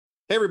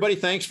Hey, everybody.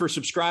 Thanks for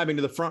subscribing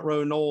to the Front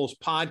Row Noles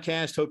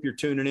podcast. Hope you're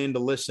tuning in to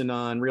listen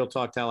on Real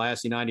Talk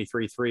Tallahassee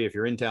 93.3 if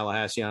you're in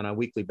Tallahassee on a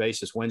weekly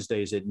basis,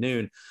 Wednesdays at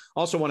noon.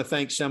 Also want to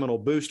thank Seminole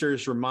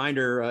Boosters.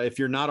 Reminder, if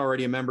you're not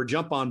already a member,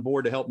 jump on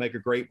board to help make a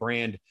great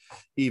brand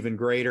even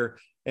greater.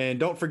 And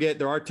don't forget,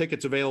 there are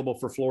tickets available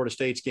for Florida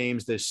State's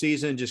games this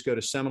season. Just go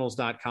to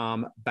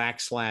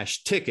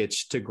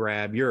Seminoles.com/tickets to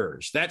grab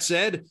yours. That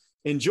said,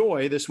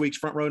 enjoy this week's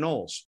Front Row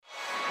Noles.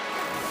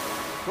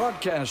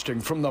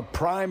 Broadcasting from the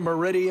Prime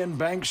Meridian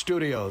Bank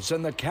Studios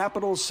in the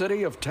capital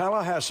city of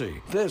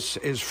Tallahassee, this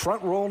is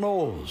Front Row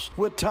Noles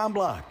with Tom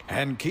Block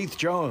and Keith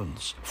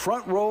Jones.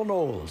 Front Row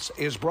Noles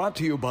is brought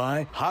to you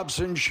by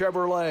Hobson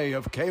Chevrolet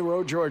of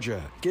Cairo,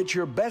 Georgia. Get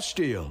your best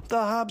deal the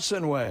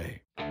Hobson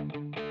way.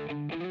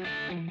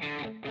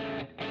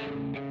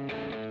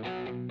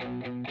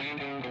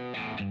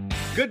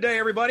 Good day,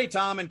 everybody.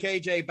 Tom and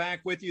KJ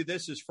back with you.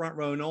 This is Front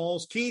Row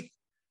Noles. Keith,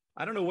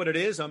 I don't know what it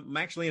is. I'm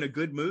actually in a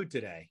good mood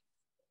today.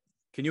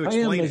 Can you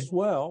explain it?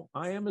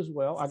 I am as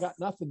well. I got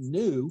nothing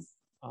new.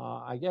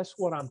 I guess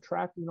what I'm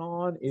tracking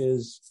on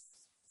is,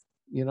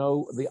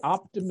 the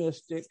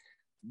optimistic.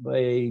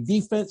 The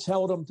defense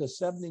held them to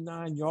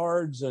 79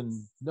 yards and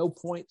no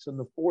points in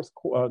the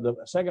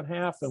second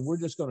half, and we're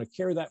just going to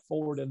carry that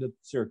forward into the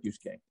Syracuse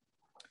game.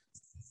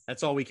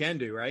 That's all we can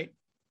do, right?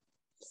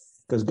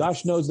 Because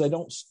gosh knows they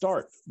don't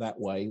start that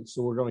way,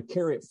 so we're going to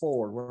carry it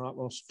forward. We're not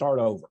going to start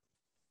over.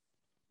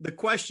 The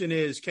question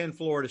is, can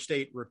Florida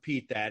State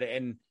repeat that?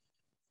 And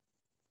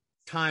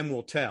time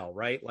will tell,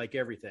 right? Like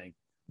everything.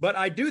 But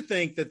I do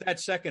think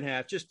that second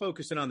half, just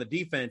focusing on the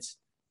defense,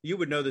 you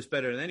would know this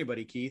better than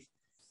anybody, Keith.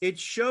 It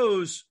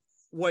shows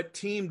what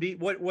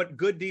what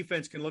good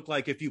defense can look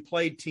like if you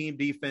played team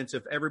defense,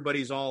 if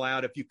everybody's all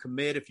out, if you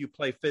commit, if you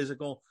play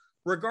physical,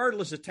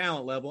 regardless of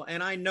talent level.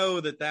 And I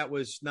know that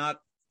was not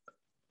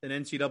an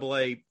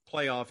NCAA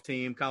playoff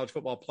team, college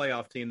football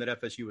playoff team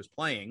that FSU was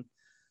playing.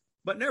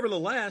 But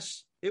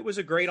nevertheless, it was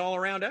a great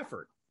all-around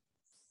effort.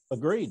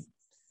 Agreed.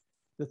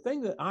 The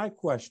thing that I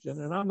question,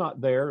 and I'm not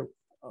there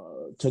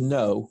to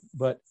know,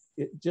 but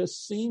it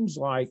just seems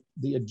like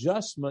the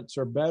adjustments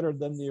are better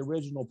than the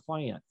original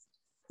plan.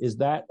 Is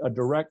that a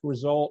direct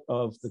result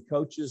of the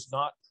coaches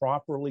not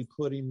properly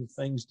putting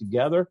things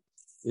together?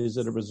 Is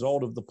it a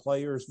result of the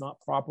players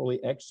not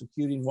properly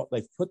executing what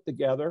they've put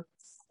together?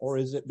 Or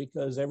is it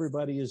because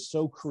everybody is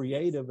so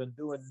creative and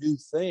doing new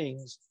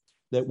things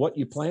that what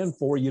you plan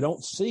for, you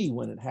don't see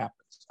when it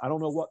happens? I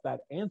don't know what that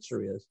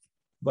answer is.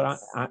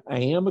 But I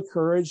am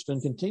encouraged and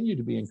continue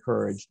to be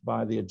encouraged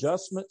by the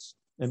adjustments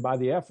and by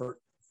the effort.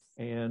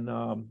 And,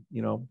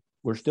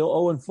 we're still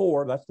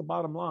 0-4. That's the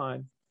bottom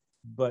line.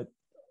 But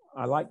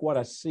I like what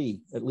I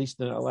see, at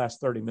least in the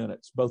last 30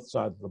 minutes, both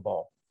sides of the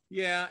ball.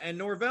 Yeah, and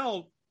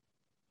Norvell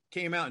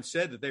came out and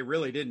said that they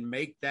really didn't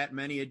make that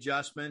many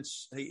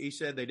adjustments. He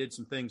said they did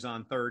some things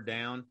on third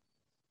down,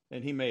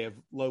 and he may have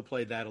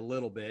low-played that a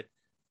little bit.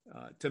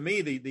 To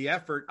me, the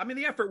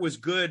effort was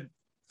good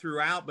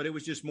throughout, but it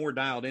was just more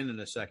dialed in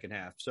the second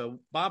half.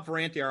 So Bob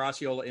Ferranti, our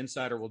Osceola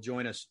insider, will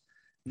join us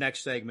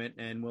next segment,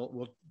 and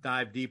we'll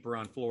dive deeper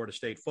on Florida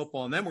State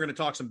football. And then we're going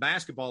to talk some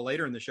basketball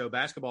later in the show.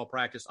 Basketball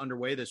practice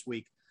underway this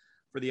week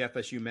for the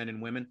FSU men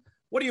and women.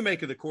 What do you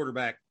make of the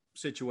quarterback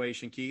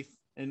situation, Keith,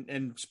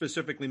 and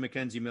specifically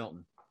Mackenzie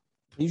Milton?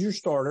 He's your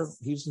starter.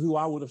 He's who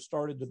I would have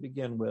started to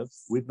begin with.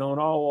 We've known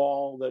all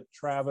along that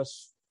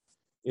Travis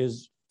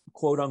is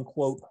quote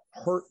unquote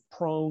hurt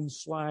prone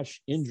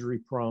 / injury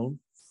prone.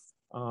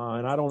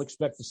 And I don't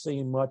expect to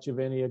see much of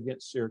any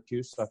against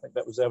Syracuse. I think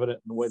that was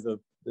evident in the way the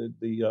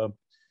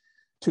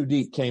two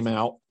deep came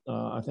out.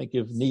 I think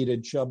if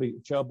needed, Chubb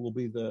will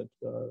be the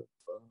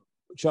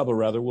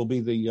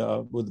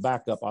with the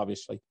backup,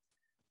 obviously.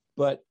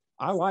 But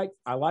I like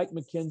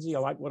Mackenzie. I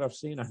like what I've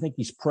seen. I think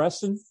he's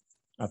pressing.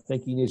 I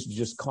think he needs to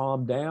just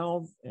calm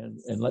down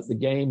and let the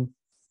game,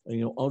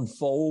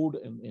 unfold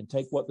and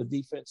take what the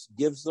defense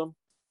gives them.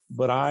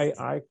 But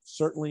I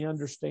certainly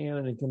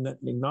understand and can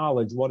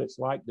acknowledge what it's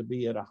like to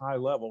be at a high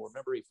level.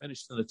 Remember, he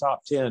finished in the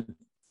top 10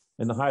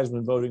 in the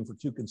Heisman voting for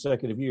 2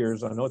 consecutive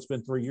years. I know it's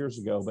been 3 years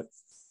ago, but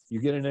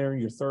you get in there in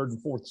your third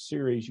and fourth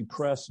series, you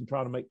press and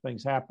try to make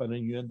things happen,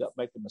 and you end up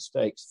making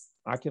mistakes.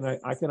 I can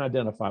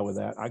identify with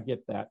that. I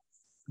get that.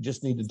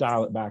 Just need to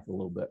dial it back a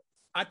little bit.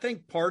 I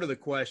think part of the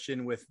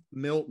question with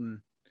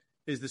Milton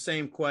is the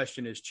same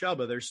question as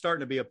Chubba. There's starting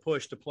to be a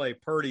push to play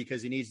Purdy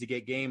because he needs to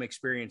get game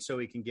experience so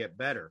he can get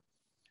better.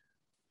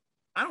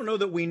 I don't know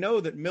that we know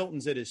that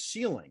Milton's at his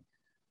ceiling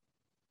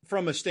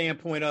from a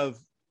standpoint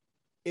of,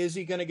 is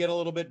he going to get a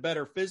little bit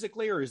better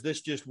physically, or is this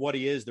just what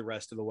he is the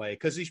rest of the way?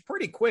 Because he's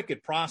pretty quick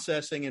at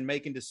processing and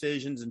making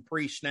decisions and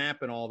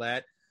pre-snap and all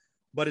that,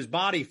 but his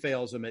body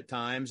fails him at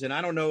times. And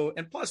I don't know.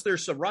 And plus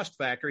there's some rust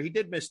factor. He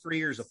did miss 3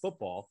 years of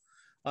football.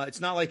 It's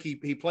not like he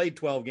played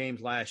 12 games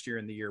last year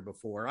and the year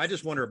before. I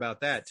just wonder about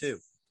that too.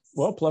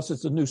 Well, plus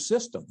it's a new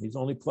system. He's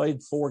only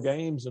played 4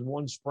 games in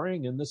one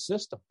spring in this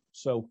system.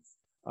 So,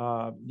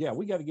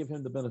 we got to give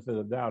him the benefit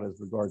of the doubt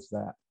as regards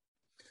that.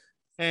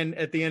 And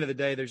at the end of the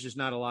day, there's just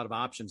not a lot of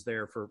options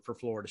there for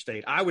Florida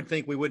State. I would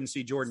think we wouldn't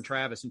see Jordan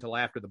Travis until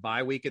after the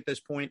bye week at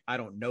this point. I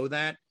don't know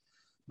that,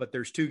 but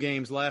there's 2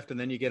 games left, and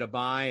then you get a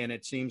bye, and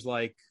it seems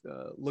like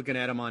looking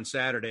at him on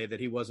Saturday that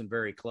he wasn't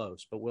very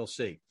close, but we'll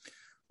see.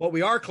 What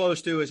we are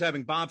close to is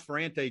having Bob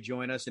Ferrante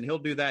join us, and he'll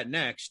do that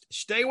next.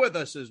 Stay with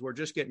us as we're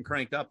just getting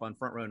cranked up on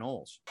Front Row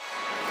Noles.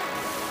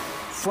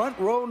 Front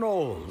Row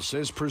Noles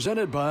is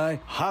presented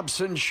by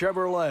Hobson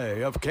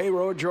Chevrolet of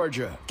Cairo,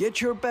 Georgia. Get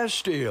your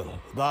best deal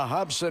the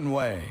Hobson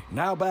way.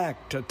 Now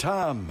back to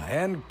Tom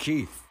and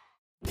Keith.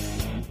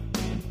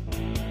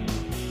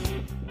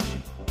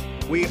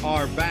 We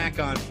are back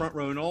on Front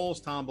Row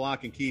Noles, Tom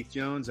Block and Keith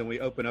Jones, and we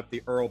open up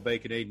the Earl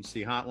Bacon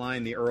Agency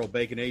hotline, the Earl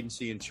Bacon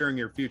Agency, ensuring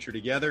your future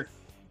together.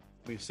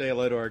 We say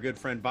hello to our good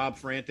friend Bob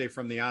Ferrante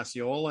from the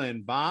Osceola.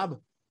 And Bob,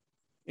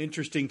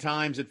 interesting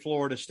times at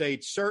Florida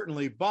State,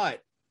 certainly, but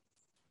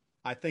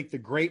I think the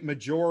great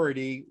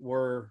majority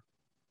were,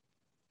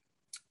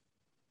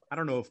 I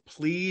don't know if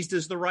pleased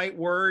is the right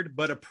word,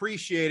 but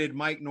appreciated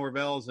Mike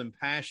Norvell's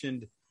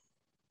impassioned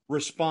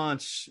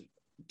response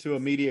to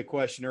a media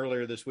question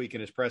earlier this week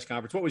in his press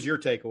conference. What was your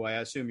takeaway? I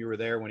assume you were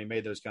there when he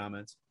made those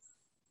comments.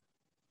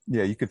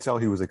 Yeah, you could tell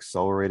he was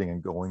accelerating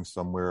and going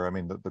somewhere. I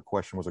mean, the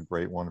question was a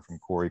great one from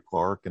Corey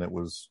Clark, and it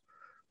was,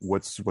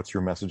 what's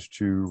your message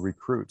to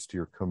recruits, to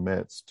your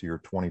commits, to your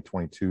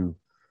 2022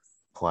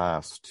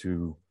 class,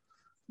 to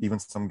even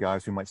some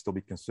guys who might still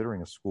be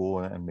considering a school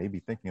and maybe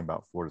thinking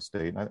about Florida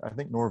State. And I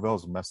think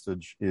Norvell's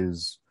message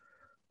is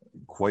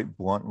quite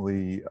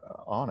bluntly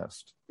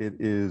honest. It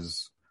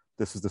is,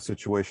 this is the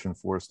situation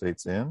Florida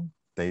State's in.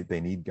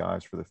 They need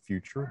guys for the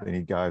future. They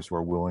need guys who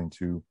are willing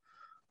to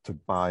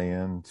buy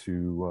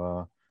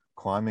into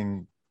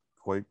climbing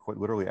quite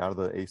literally out of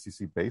the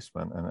ACC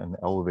basement and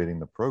elevating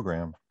the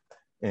program.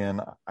 And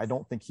I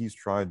don't think he's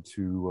tried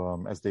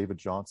to, as David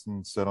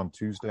Johnson said on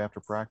Tuesday after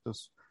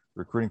practice,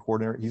 recruiting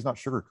coordinator, he's not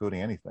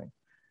sugarcoating anything.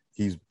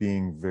 He's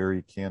being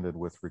very candid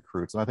with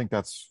recruits. And I think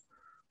that's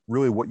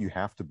really what you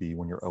have to be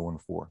when you're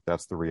 0-4.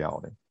 That's the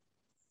reality.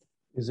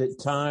 Is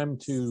it time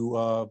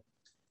to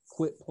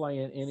quit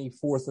playing any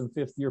 4th and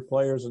 5th year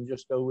players and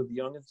just go with the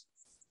youngins?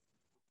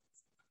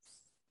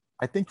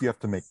 I think you have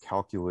to make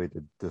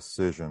calculated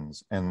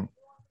decisions. And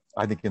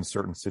I think in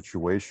certain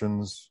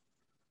situations,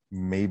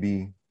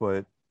 maybe,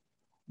 but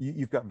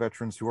you've got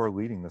veterans who are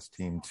leading this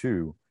team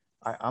too.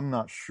 I'm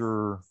not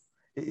sure.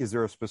 Is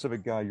there a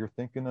specific guy you're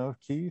thinking of,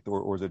 Keith,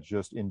 or is it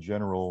just in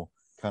general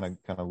kind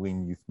of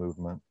lean youth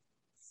movement?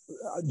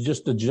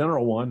 Just a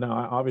general one.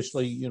 Now,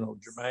 obviously,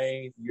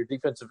 Jermaine, your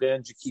defensive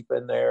ends, you keep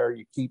in there.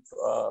 You keep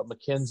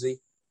McKenzie,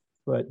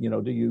 but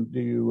do you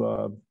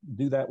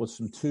do that with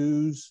some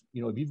 2s?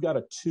 If you've got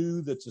a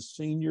 2 that's a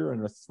senior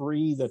and a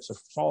 3 that's a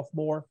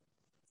sophomore,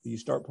 do you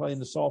start playing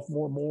the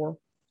sophomore more?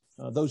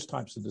 Those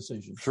types of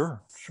decisions.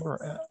 Sure.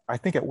 I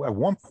think at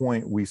one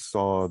point we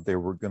saw they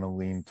were going to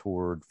lean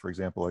toward, for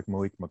example, like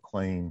Malik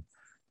McClain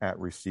at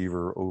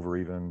receiver over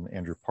even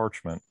Andrew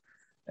Parchment.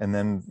 And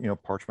then,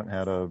 Parchment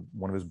had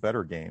one of his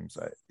better games.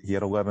 He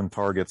had 11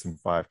 targets and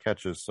 5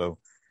 catches. So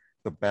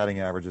the batting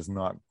average is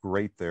not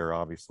great there,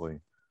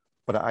 obviously.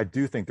 But I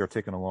do think they're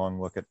taking a long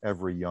look at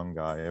every young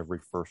guy, every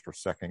 1st or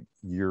 2nd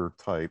year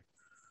type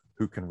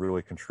who can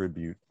really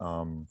contribute.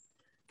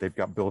 They've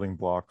got building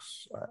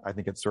blocks, I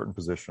think, at certain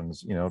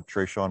positions.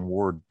 Trayshawn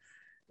Ward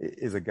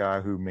is a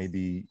guy who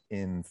maybe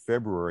in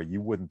February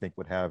you wouldn't think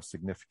would have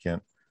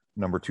significant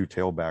number 2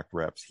 tailback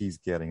reps. He's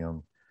getting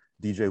them.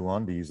 DJ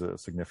Lundy's a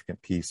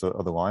significant piece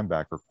of the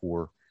linebacker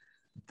core.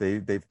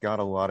 They've got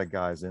a lot of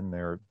guys in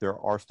there. There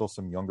are still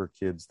some younger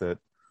kids that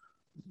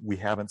we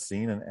haven't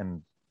seen.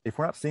 And if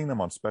we're not seeing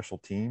them on special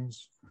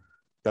teams,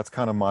 that's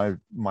kind of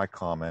my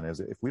comment is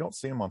if we don't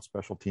see them on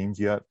special teams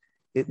yet,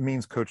 it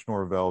means Coach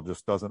Norvell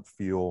just doesn't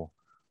feel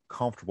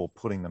comfortable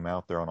putting them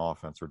out there on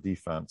offense or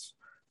defense.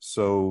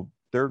 So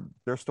they're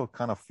still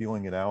kind of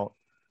feeling it out.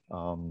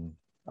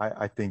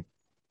 I think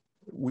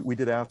we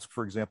did ask,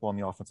 for example, on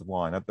the offensive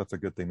line. That's a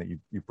good thing that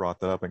you brought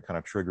that up and kind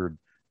of triggered.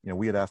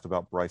 We had asked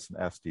about Bryson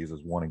Estes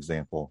as one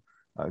example,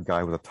 a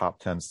guy with a top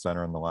 10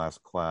 center in the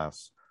last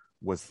class.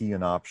 Was he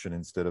an option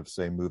instead of,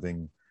 say,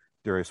 moving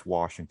Darius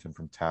Washington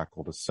from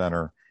tackle to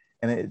center?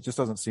 And it just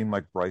doesn't seem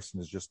like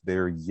Bryson is just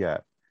there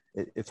yet.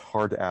 It's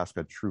hard to ask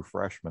a true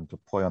freshman to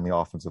play on the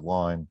offensive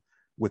line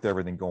with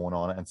everything going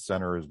on, and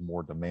center is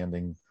more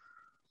demanding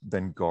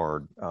than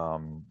guard.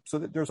 So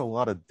there's a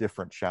lot of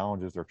different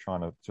challenges they're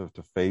trying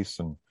to face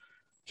and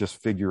just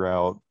figure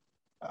out.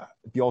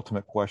 The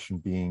ultimate question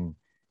being,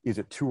 is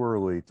it too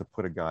early to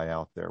put a guy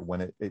out there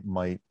when it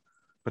might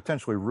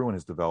potentially ruin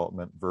his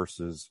development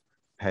versus,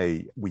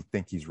 hey, we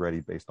think he's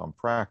ready based on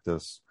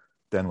practice,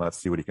 then let's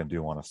see what he can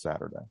do on a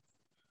Saturday.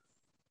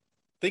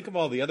 Think of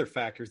all the other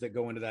factors that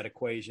go into that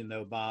equation,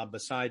 though, Bob,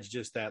 besides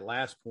just that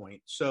last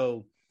point.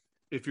 So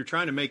if you're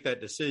trying to make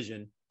that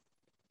decision,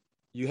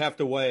 you have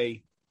to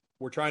weigh,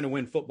 we're trying to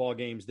win football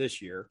games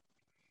this year.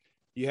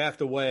 You have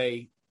to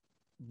weigh,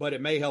 but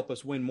it may help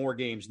us win more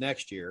games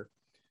next year.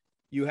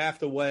 You have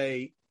to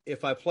weigh,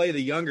 if I play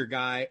the younger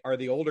guy, are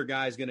the older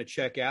guys going to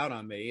check out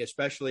on me?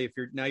 Especially if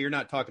you're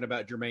not talking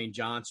about Jermaine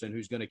Johnson,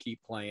 who's going to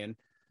keep playing.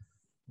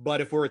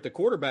 But if we're at the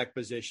quarterback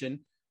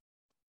position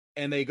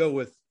and they go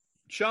with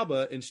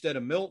Chuba instead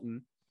of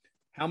Milton,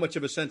 how much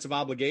of a sense of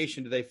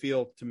obligation do they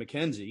feel to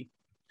McKenzie?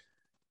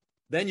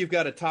 Then you've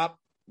got a top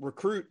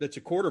recruit that's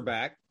a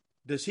quarterback.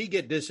 Does he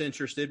get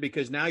disinterested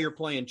because now you're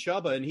playing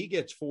Chuba and he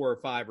gets 4 or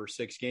 5 or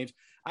 6 games?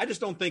 I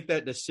just don't think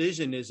that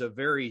decision is a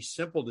very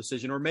simple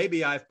decision, or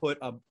maybe I've put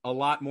a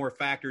lot more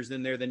factors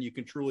in there than you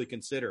can truly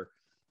consider.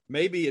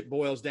 Maybe it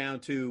boils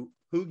down to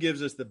who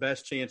gives us the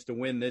best chance to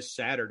win this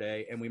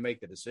Saturday, and we make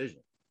the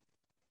decision.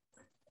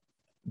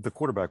 The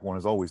quarterback one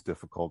is always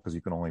difficult because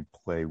you can only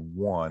play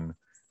one,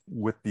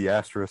 with the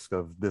asterisk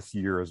of this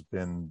year has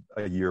been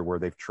a year where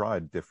they've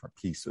tried different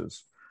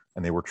pieces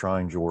and they were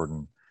trying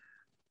Jordan.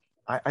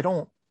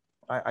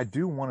 I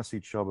do want to see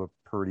Chuba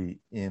Purdy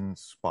in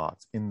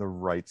the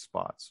right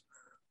spots.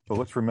 But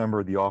let's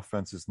remember the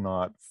offense is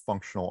not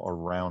functional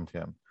around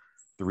him.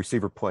 The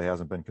receiver play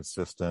hasn't been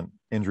consistent,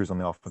 injuries on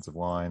the offensive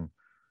line,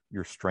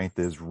 your strength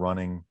is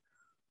running.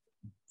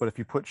 But if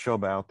you put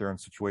Chuba out there in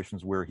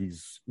situations where he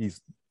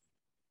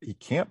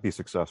can't be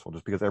successful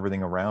just because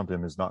everything around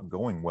him is not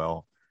going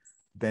well,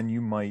 then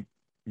you might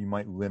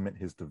limit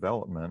his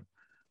development.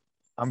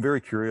 I'm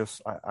very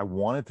curious. I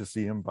wanted to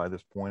see him by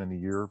this point in the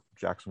year.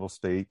 Jacksonville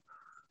State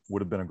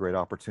would have been a great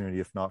opportunity,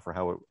 if not for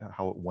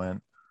how it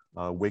went.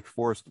 Wake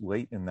Forest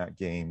late in that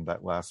game,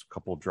 that last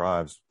couple of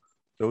drives,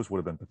 those would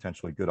have been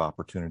potentially good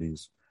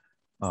opportunities.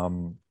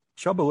 Chuba,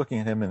 looking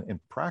at him in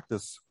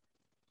practice,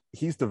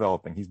 he's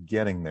developing. He's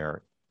getting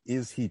there.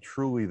 Is he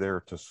truly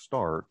there to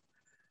start?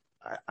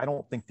 I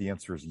don't think the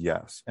answer is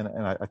yes. And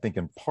I think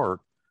in part,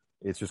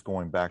 it's just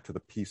going back to the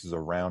pieces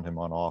around him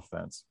on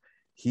offense.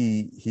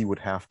 He would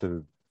have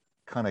to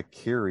kind of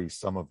carry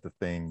some of the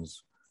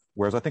things.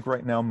 Whereas I think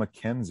right now,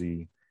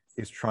 McKenzie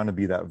is trying to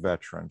be that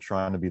veteran,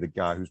 trying to be the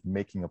guy who's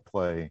making a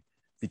play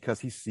because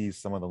he sees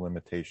some of the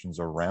limitations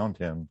around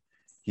him.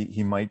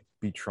 He might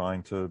be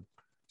trying to,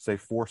 say,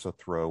 force a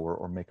throw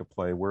or make a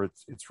play where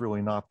it's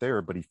really not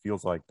there, but he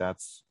feels like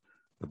that's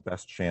the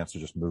best chance to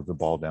just move the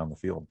ball down the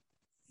field.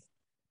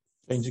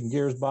 Changing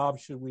gears, Bob,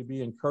 should we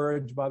be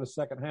encouraged by the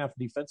second half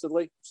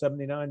defensively?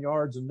 79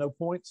 yards and no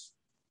points?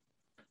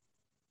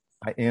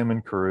 I am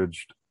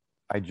encouraged.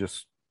 I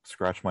just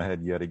scratch my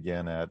head yet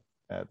again at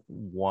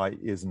why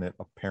isn't it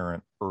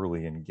apparent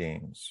early in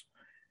games?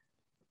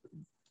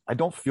 I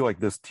don't feel like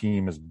this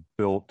team is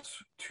built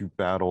to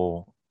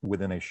battle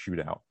within a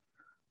shootout.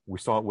 We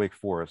saw at Wake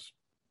Forest,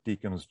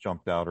 Deacons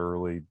jumped out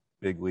early,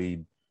 big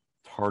lead,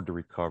 it's hard to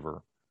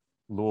recover.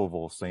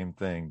 Louisville, same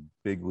thing,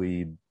 big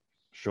lead,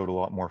 showed a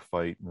lot more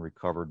fight and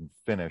recovered and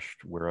finished,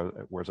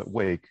 whereas at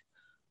Wake,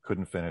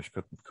 couldn't finish,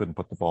 couldn't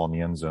put the ball in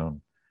the end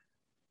zone.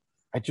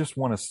 I just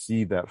want to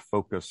see that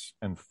focus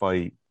and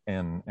fight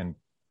and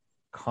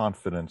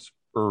confidence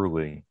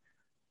early.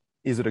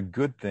 Is it a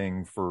good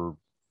thing for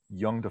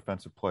young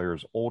defensive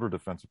players, older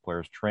defensive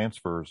players,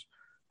 transfers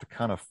to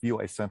kind of feel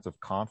a sense of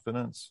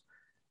confidence?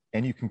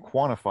 And you can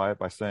quantify it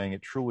by saying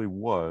it truly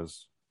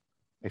was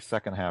a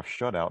second half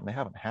shutout, and they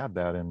haven't had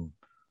that in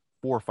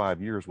 4 or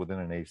 5 years within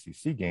an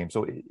ACC game.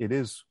 So it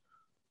is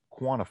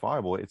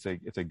quantifiable.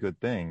 It's a good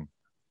thing.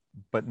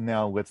 But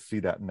now let's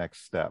see that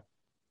next step.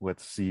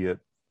 Let's see it.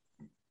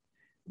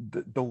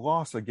 The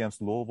loss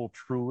against Louisville,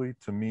 truly,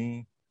 to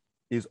me,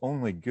 is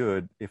only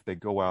good if they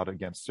go out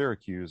against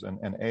Syracuse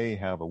and A,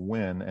 have a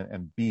win,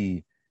 and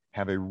B,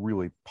 have a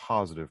really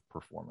positive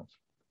performance.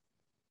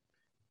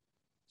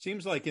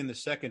 Seems like in the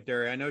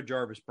secondary, I know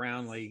Jarvis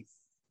Brownlee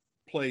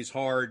plays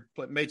hard,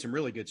 but made some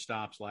really good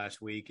stops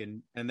last week,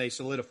 and they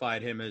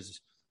solidified him as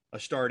a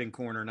starting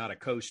corner, not a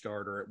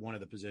co-starter at one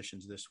of the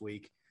positions this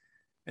week.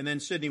 And then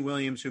Sidney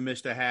Williams, who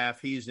missed a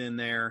half, he's in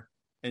there,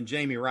 and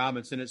Jamie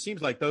Robinson. It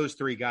seems like those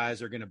 3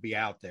 guys are going to be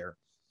out there.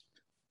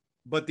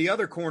 But the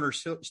other corner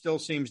still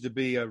seems to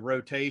be a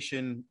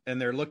rotation, and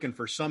they're looking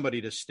for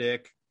somebody to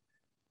stick.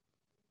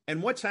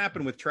 And what's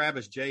happened with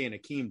Travis Jay and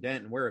Akeem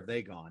Denton? Where have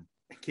they gone,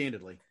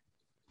 candidly?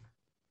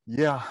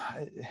 Yeah,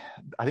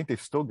 I think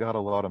they've still got a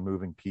lot of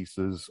moving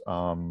pieces.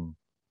 I'm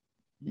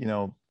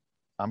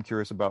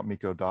curious about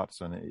Miko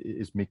Dotson.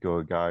 Is Miko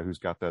a guy who's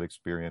got that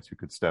experience, who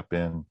could step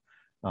in?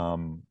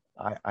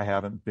 I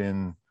haven't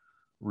been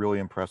really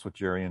impressed with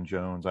Jarian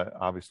Jones.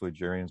 Obviously,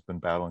 Jarian's been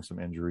battling some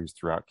injuries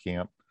throughout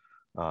camp.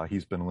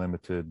 He's been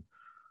limited.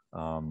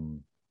 I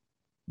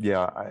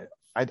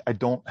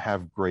don't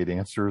have great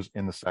answers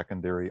in the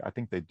secondary. I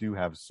think they do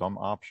have some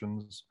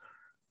options,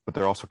 but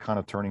they're also kind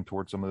of turning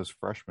towards some of those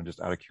freshmen just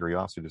out of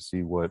curiosity to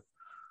see what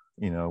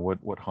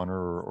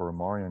Hunter or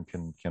Amarian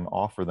can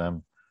offer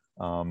them.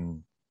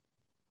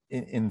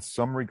 In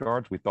some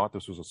regards, we thought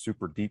this was a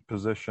super deep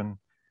position.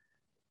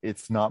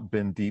 It's not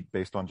been deep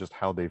based on just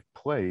how they've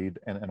played.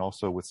 And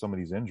also with some of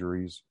these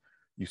injuries,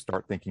 you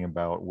start thinking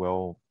about,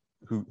 well,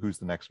 who's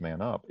the next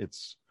man up?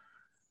 It's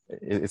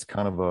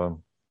kind of a,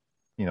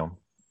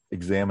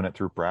 examine it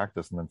through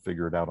practice and then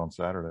figure it out on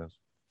Saturdays.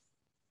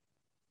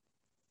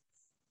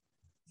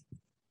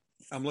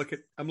 I'm looking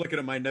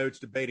at my notes,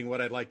 debating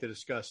what I'd like to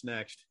discuss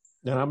next.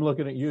 And I'm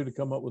looking at you to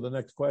come up with the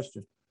next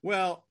question.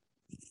 Well,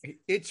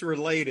 it's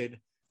related.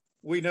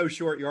 We know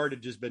short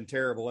yardage has been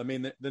terrible. I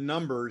mean, the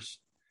numbers,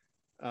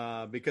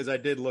 because I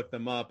did look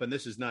them up, and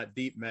this is not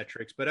deep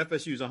metrics, but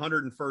FSU is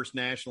 101st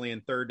nationally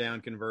in third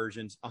down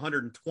conversions,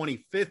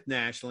 125th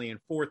nationally in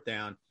fourth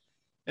down,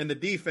 and the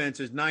defense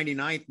is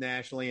 99th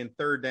nationally in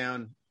third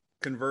down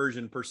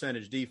conversion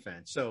percentage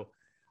defense. So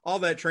all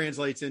that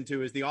translates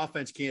into is the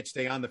offense can't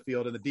stay on the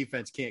field and the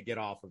defense can't get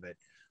off of it,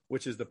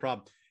 which is the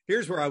problem.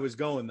 Here's where I was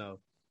going, though.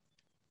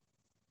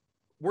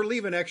 We're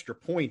leaving extra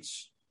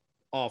points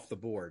off the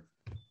board.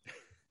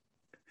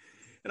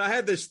 And I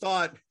had this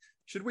thought,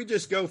 should we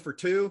just go for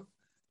 2?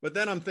 But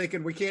then I'm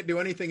thinking we can't do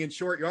anything in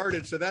short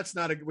yardage. So that's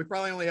we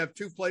probably only have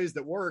 2 plays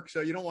that work.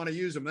 So you don't want to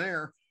use them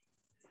there.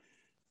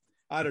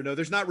 I don't know.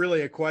 There's not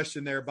really a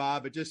question there,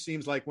 Bob. It just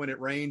seems like when it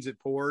rains, it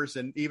pours.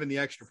 And even the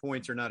extra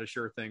points are not a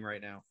sure thing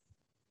right now.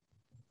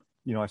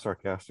 I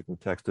sarcastically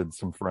texted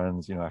some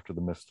friends, after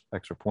the missed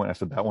extra point. I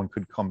said that one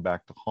could come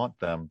back to haunt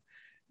them.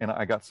 And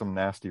I got some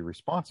nasty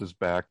responses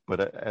back.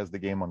 But as the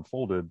game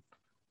unfolded,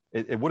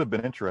 it would have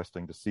been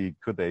interesting to see,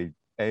 could they,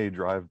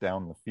 drive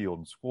down the field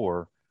and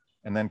score,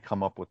 and then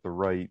come up with the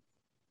right,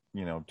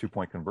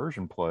 2-point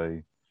conversion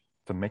play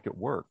to make it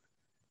work.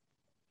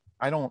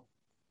 I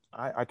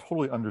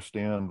totally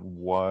understand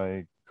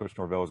why Coach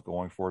Norvell is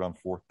going for it on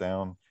fourth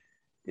down.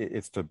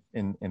 It's to,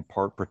 in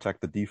part,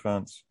 protect the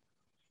defense.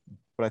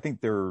 But I think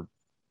they're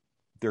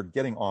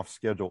getting off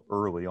schedule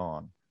early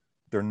on.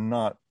 They're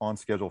not on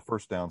schedule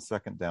first down,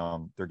 second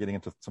down. They're getting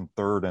into some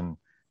third and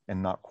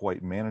not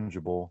quite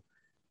manageable.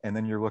 And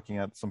then you're looking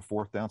at some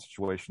fourth down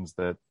situations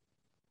that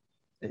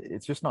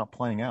it's just not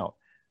playing out.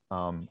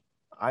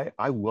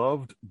 I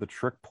loved the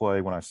trick play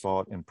when I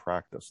saw it in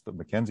practice. The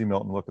Mackenzie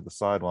Milton look at the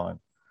sideline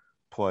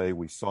play.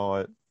 We saw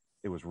it.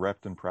 It was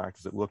repped in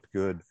practice. It looked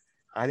good.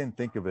 I didn't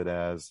think of it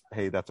as,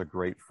 hey, that's a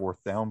great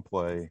fourth down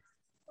play.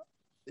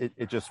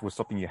 It just was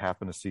something you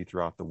happen to see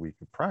throughout the week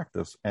of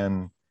practice.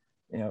 And,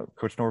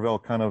 Coach Norvell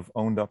kind of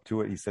owned up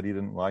to it. He said he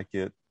didn't like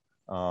it.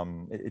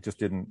 It just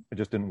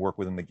didn't work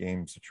within the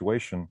game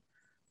situation.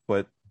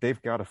 But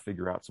they've got to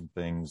figure out some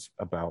things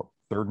about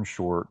third and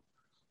short,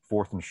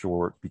 fourth and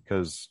short,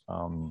 because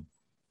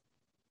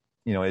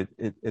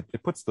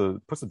it puts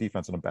the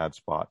defense in a bad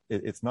spot.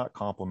 It's not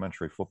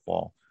complimentary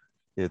football.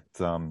 It's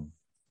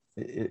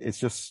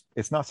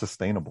not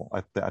sustainable.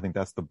 I think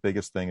that's the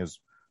biggest thing, is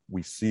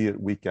we see it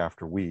week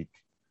after week.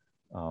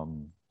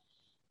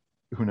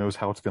 Who knows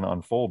how it's going to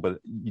unfold, but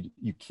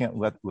you can't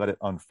let it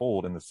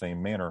unfold in the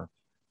same manner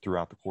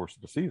throughout the course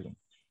of the season.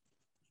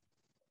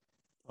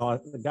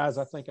 Guys,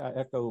 I think I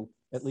echo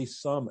at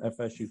least some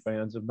FSU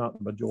fans, if not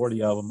the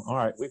majority of them. All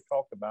right, we've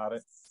talked about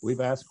it.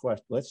 We've asked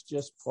questions. Let's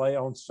just play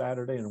on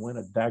Saturday and win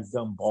a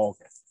daggum ball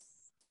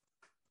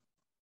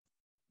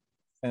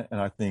game.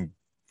 And I think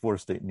Florida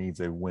State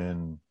needs a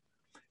win.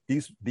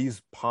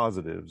 These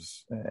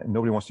positives,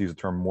 nobody wants to use the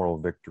term moral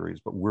victories,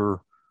 but we're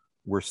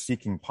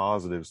seeking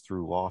positives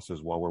through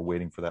losses while we're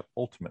waiting for that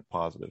ultimate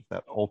positive,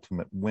 that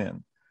ultimate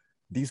win.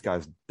 These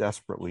guys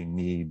desperately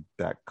need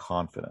that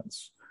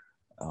confidence.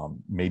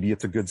 Maybe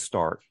it's a good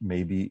start.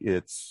 Maybe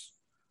it's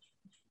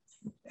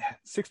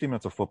 60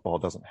 minutes of football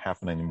doesn't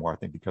happen anymore, I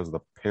think, because of the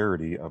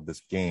parity of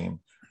this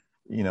game.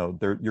 You're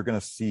going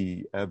to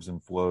see ebbs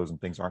and flows and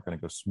things aren't going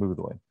to go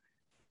smoothly.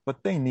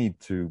 But they need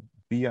to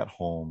be at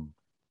home,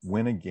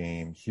 win a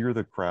game, hear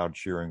the crowd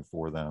cheering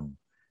for them,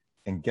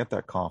 and get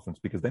that confidence,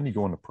 because then you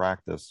go into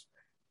practice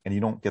and you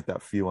don't get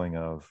that feeling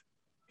of,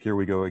 here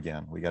we go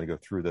again. We got to go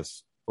through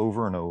this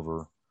over and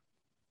over,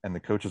 and the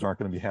coaches aren't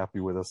going to be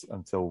happy with us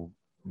until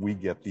we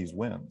get these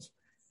wins.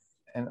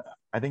 And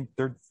I think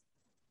they're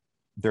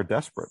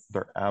desperate.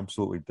 They're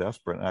absolutely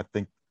desperate. And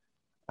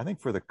I think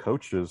for the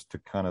coaches to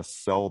kind of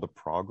sell the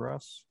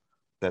progress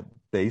that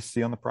they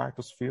see on the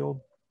practice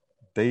field,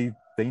 they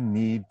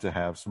need to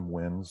have some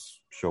wins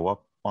show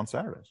up on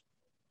Saturdays.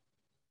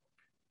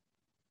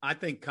 I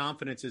think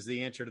confidence is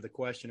the answer to the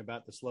question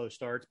about the slow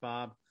starts,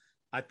 Bob.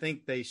 I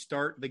think they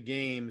start the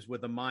games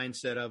with a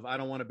mindset of, I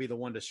don't want to be the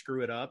one to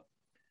screw it up,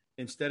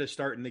 instead of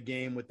starting the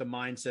game with the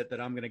mindset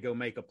that I'm going to go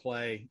make a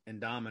play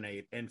and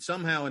dominate. And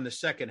somehow in the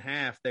second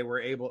half, they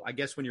were able, I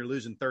guess when you're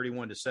losing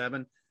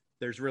 31-7,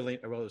 there's really,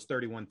 well, it was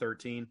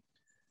 31-13.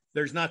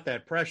 There's not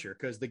that pressure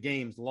because the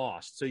game's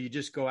lost. So you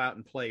just go out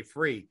and play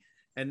free.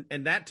 And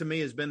that to me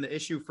has been the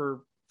issue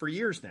for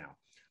years now.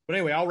 But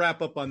anyway, I'll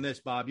wrap up on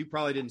this, Bob. You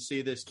probably didn't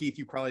see this. Keith,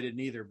 you probably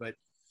didn't either. But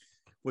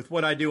with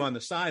what I do on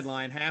the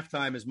sideline,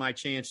 halftime is my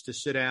chance to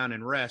sit down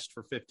and rest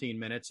for 15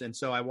 minutes. And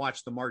so I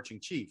watch the marching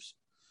Chiefs.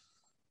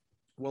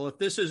 Well, if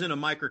this isn't a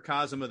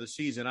microcosm of the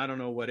season, I don't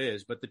know what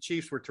is. But the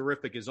Chiefs were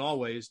terrific as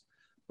always.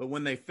 But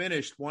when they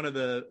finished, one of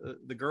the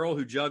girl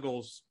who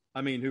twirls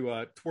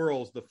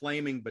the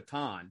flaming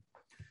baton,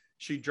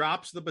 she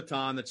drops the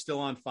baton that's still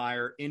on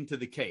fire into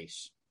the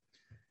case.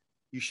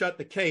 You shut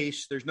the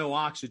case, there's no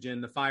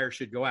oxygen, the fire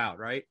should go out,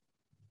 right?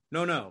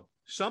 No.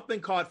 something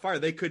caught fire.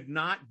 They could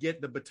not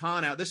get the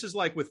baton out. This is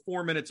like with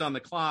 4 minutes on the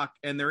clock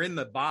and they're in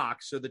the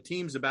box. So the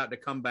team's about to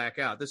come back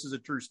out. This is a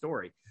true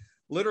story.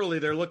 Literally,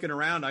 they're looking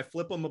around. I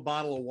flip them a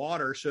bottle of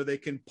water so they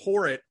can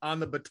pour it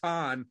on the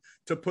baton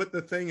to put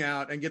the thing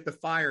out and get the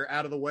fire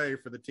out of the way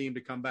for the team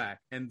to come back.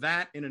 And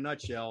that, in a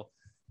nutshell,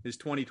 is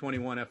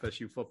 2021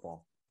 FSU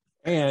football.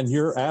 And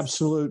your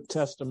absolute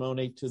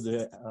testimony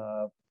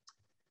to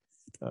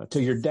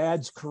to your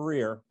dad's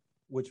career,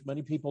 which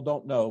many people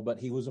don't know, but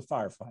he was a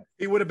firefighter.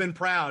 He would have been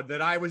proud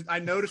that I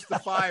noticed the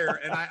fire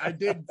and I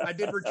did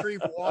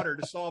retrieve water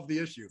to solve the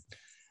issue.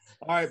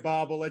 All right,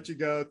 Bob, we'll let you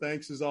go.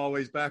 Thanks as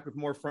always. Back with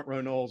more Front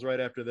Row Noles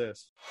right after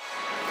this.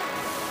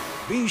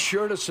 Be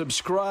sure to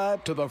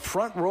subscribe to the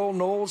Front Row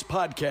Noles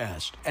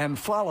podcast and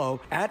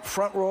follow at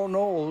Front Row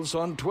Noles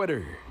on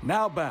Twitter.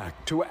 Now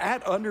back to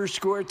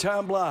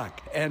 @_Tom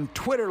Block and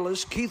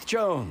Twitterless Keith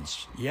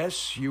Jones.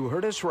 Yes, you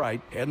heard us right,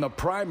 in the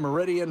Prime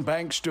Meridian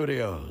Bank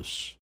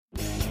Studios.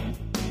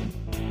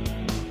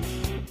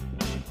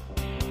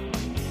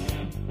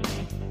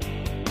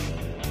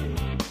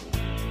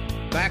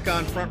 Back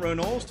on Front Row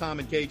Noles, Tom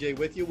and KJ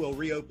with you. We'll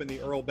reopen the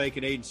Earl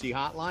Bacon Agency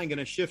hotline. Going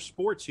to shift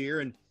sports here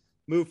and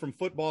move from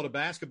football to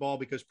basketball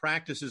because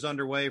practice is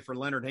underway for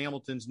Leonard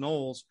Hamilton's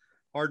Noles.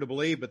 Hard to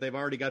believe, but they've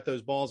already got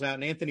those balls out.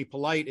 And Anthony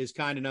Polite is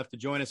kind enough to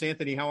join us.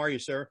 Anthony, how are you,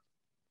 sir?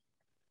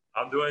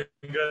 I'm doing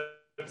good.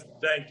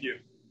 Thank you.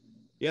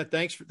 Yeah,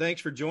 thanks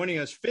for joining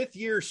us.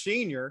 Fifth-year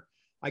senior.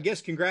 I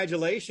guess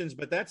congratulations,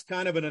 but that's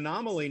kind of an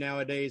anomaly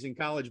nowadays in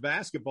college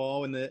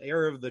basketball in the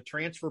era of the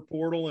transfer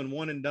portal and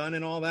one and done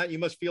and all that. You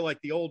must feel like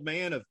the old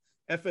man of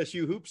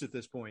FSU hoops at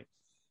this point.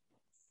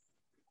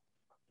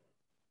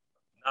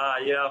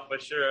 Yeah, for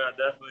sure. I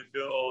definitely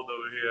feel old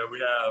over here. We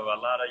have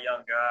a lot of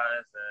young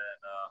guys, and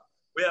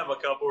we have a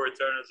couple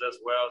returners as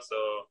well,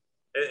 so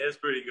it's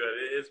pretty good.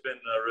 It's been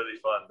really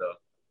fun, though.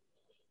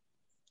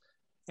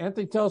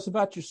 Anthony, tell us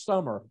about your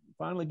summer.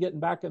 Finally getting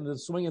back into the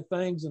swing of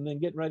things and then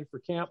getting ready for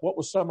camp. What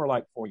was summer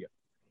like for you?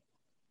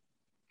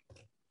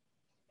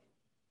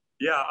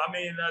 Yeah, I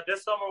mean,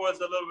 this summer was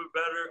a little bit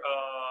better.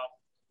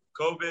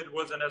 COVID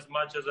wasn't as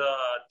much as a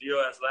deal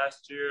as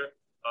last year.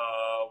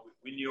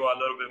 We knew a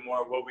little bit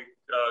more what we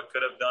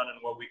could have done and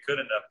what we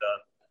couldn't have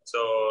done. So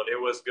it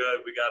was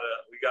good. We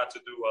got to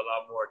do a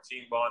lot more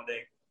team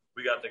bonding.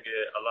 We got to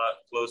get a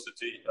lot closer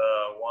to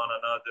one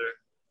another.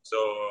 So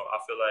I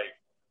feel like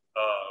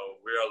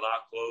we're a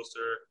lot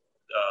closer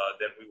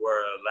than we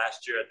were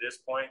last year at this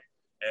point.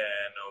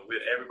 And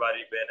with everybody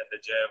been in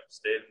the gym,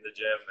 stayed in the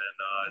gym,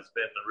 and it's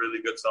been a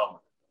really good summer.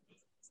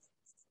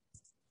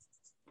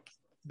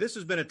 This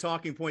has been a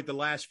talking point the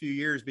last few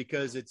years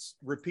because it's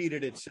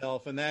repeated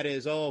itself, and that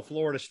is,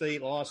 Florida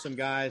State lost some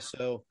guys,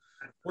 so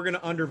we're going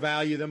to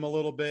undervalue them a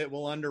little bit.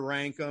 We'll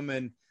underrank them.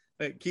 And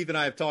Keith and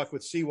I have talked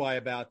with CY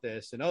about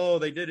this, and,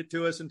 they did it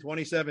to us in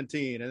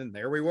 2017, and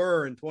there we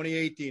were in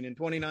 2018 and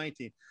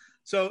 2019.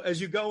 So as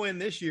you go in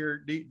this year,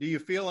 do you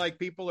feel like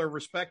people are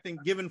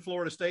giving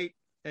Florida State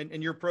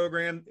and your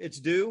program its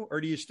due, or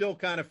do you still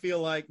kind of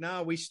feel like,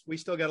 no, we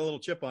still got a little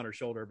chip on our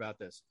shoulder about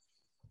this?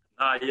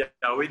 Yeah,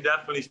 we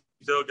definitely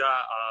still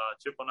got a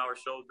chip on our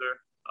shoulder.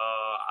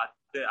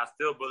 I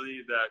still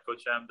believe that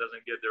Coach M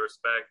doesn't get the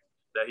respect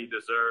that he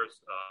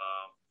deserves.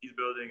 He's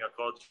building a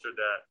culture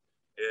that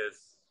is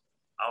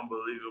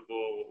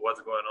unbelievable what's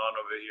going on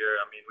over here.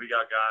 I mean, we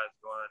got guys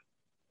going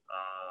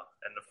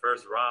in the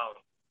first round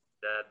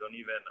that don't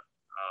even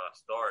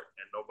start,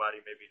 and nobody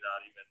maybe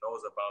not even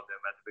knows about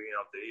them at the beginning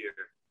of the year.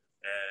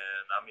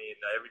 And, I mean,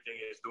 everything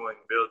is doing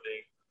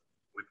building.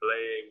 We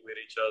play with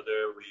each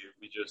other.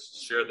 We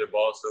just share the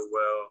ball so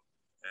well,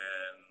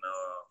 and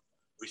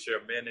we share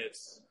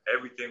minutes.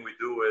 Everything we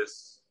do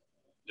is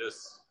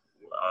just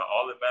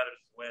all that matters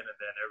is win, and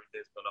then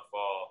everything's going to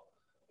fall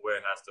where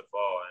it has to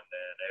fall, and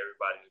then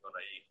everybody's going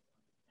to eat.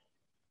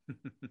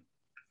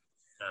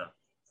 Yeah.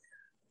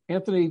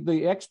 Anthony,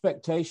 the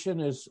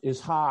expectation is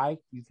high.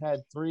 You've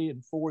had 3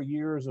 and 4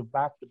 years of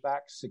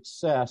back-to-back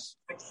success.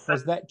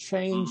 Has that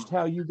changed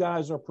how you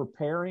guys are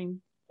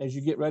preparing as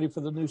you get ready for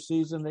the new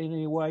season in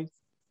any way?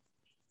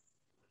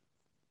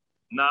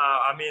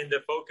 Nah, I mean,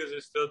 the focus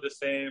is still the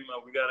same.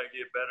 We got to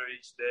get better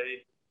each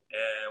day,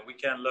 and we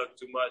can't look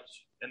too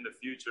much in the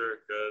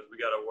future because we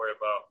got to worry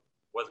about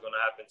what's going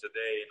to happen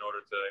today in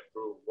order to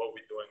improve what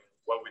we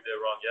did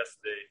wrong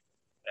yesterday,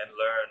 and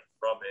learn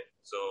from it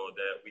so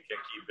that we can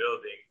keep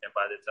building. And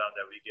by the time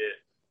that we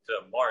get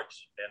to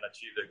March and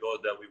achieve the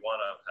goals that we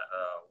want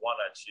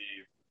to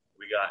achieve,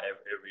 we got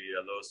every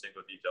little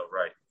single detail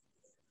right.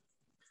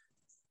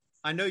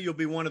 I know you'll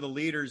be one of the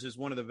leaders as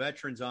one of the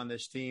veterans on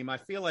this team. I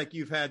feel like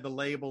you've had the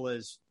label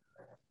as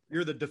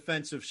you're the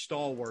defensive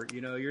stalwart.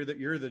 You're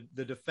the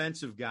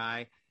defensive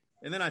guy.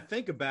 And then I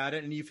think about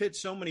it, and you've hit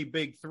so many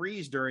big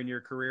threes during your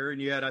career, and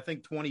you had, I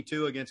think,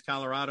 22 against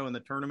Colorado in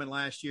the tournament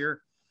last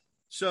year.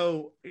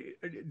 So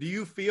do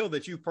you feel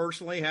that you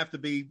personally have to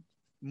be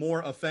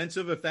more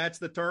offensive, if that's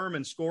the term,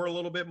 and score a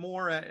little bit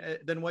more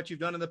than what you've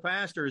done in the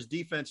past, or is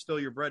defense still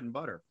your bread and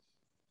butter?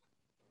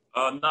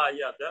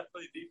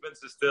 Definitely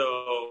defense is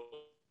still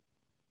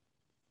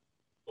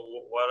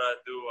what I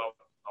do. I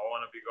I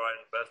want to be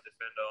guarding the best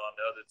defender on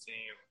the other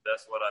team.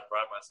 That's what I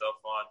pride myself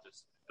on,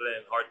 just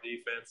playing hard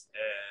defense.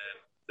 And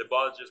the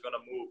ball is just going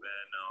to move.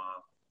 And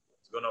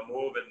it's going to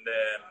move. And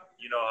then,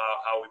 you know,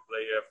 how we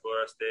play here at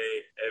Florida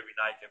State, every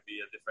night can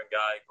be a different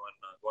guy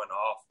going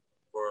off.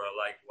 For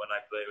like when I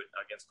play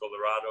against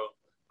Colorado,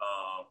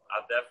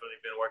 I've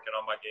definitely been working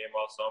on my game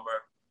all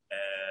summer.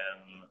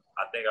 And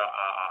I think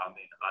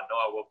I know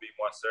I will be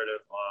more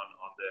assertive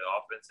on the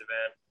offensive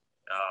end,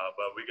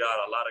 but we got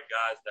a lot of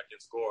guys that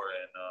can score,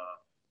 and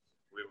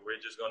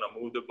we're just gonna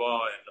move the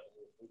ball, and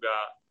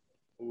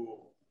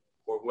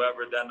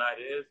whoever that night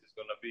is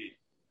gonna be.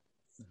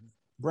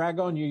 Brag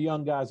on your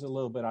young guys a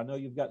little bit. I know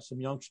you've got some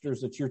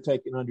youngsters that you're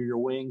taking under your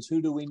wings.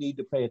 Who do we need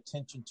to pay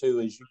attention to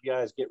as you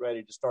guys get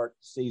ready to start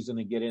the season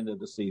and get into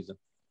the season?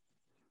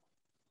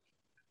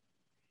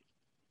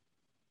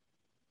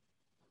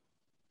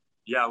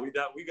 Yeah, we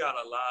got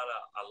a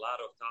lot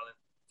of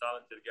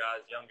talented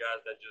guys, young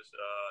guys that just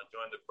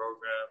joined the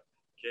program.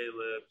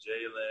 Caleb,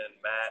 Jalen,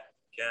 Matt,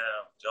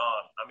 Cam,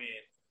 John. I mean,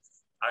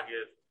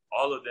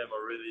 all of them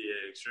are really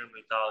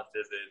extremely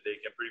talented. They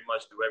can pretty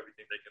much do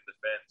everything. They can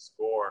defend,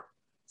 score.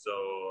 So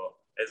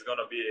it's going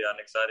to be an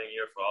exciting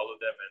year for all of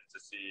them and to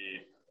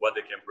see what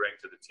they can bring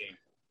to the team.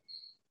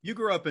 You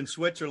grew up in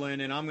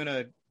Switzerland, and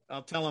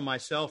I'll tell them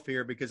myself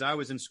here because I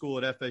was in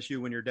school at FSU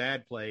when your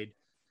dad played.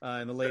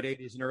 In the late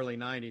 80s and early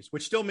 90s,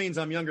 which still means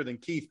I'm younger than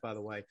Keith, by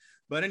the way.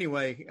 But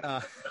anyway,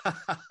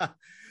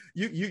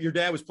 your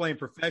dad was playing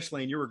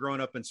professionally and you were growing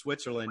up in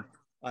Switzerland,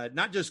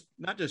 not just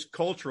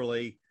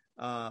culturally,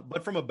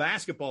 but from a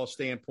basketball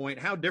standpoint.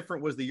 How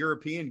different was the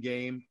European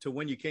game to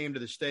when you came to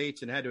the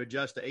States and had to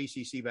adjust to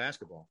ACC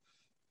basketball?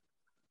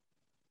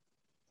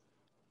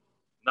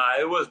 Nah,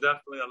 it was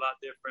definitely a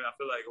lot different. I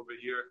feel like over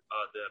here,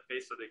 the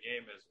pace of the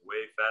game is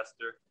way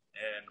faster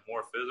and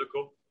more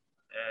physical.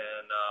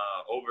 And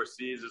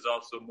overseas is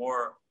also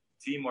more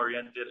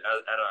team-oriented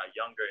at a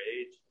younger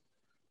age.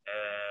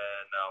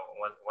 And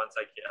once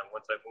I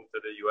moved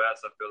to the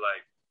U.S., I feel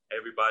like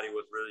everybody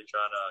was really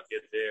trying to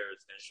get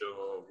theirs and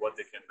show what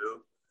they can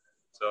do.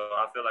 So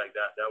I feel like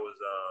that was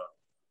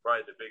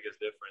probably the biggest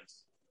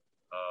difference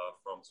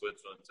from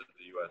Switzerland to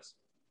the U.S.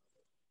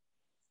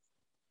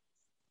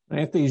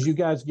 Anthony, as you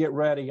guys get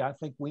ready, I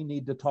think we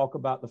need to talk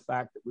about the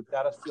fact that we've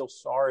got to feel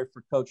sorry for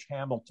Coach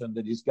Hamilton,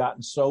 that he's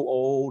gotten so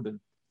old and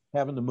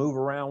having to move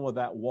around with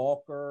that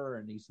walker,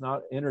 and he's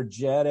not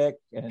energetic,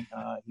 and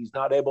he's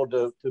not able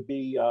to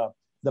be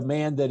the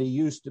man that he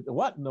used to be.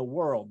 What in the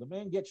world? The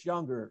man gets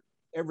younger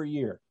every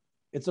year.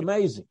 It's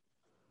amazing.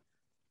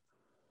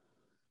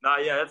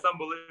 Yeah, it's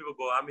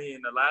unbelievable. I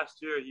mean,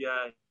 last year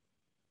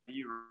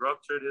he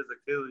ruptured his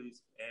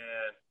Achilles,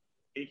 and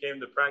he came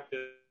to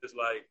practice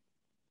like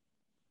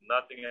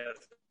nothing has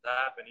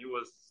happened. He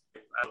was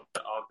out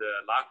of the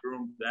locker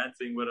room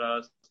dancing with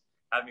us,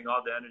 having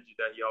all the energy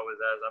that he always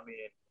has. I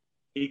mean,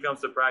 he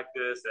comes to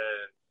practice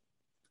and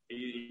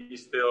he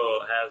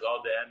still has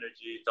all the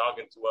energy,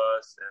 talking to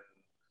us and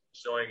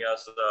showing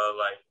us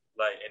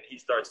and he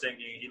starts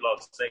singing. He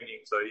loves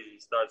singing, so he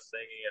starts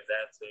singing and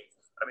dancing.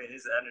 I mean,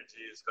 his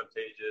energy is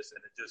contagious,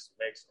 and it just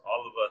makes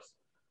all of us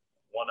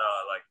want to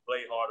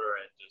play harder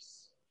and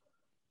just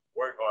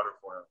work harder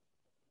for him.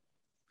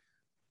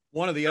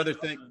 One of the other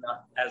things,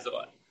 as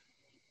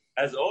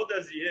old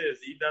as he is,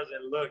 he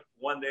doesn't look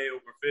one day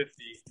over 50,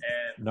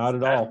 and not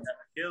at all. An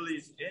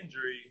Achilles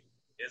injury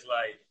is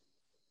like,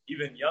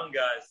 even young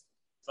guys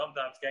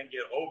sometimes can't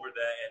get over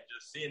that, and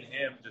just seeing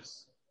him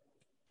just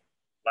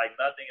like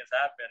nothing has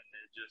happened,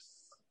 it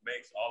just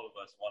makes all of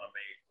us want to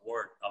make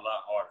work a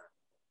lot harder.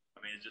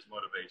 I mean, it's just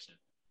motivation.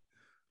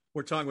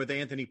 We're talking with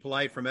Anthony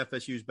Polite from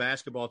FSU's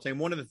basketball team.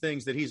 One of the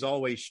things that he's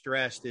always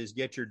stressed is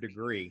get your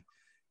degree.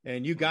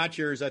 And you got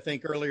yours, I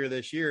think, earlier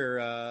this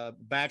year,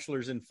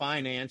 bachelor's in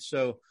finance.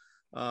 So,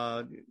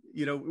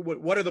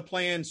 what are the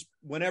plans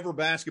whenever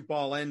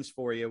basketball ends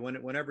for you,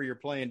 whenever your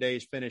playing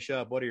days finish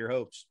up? What are your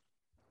hopes?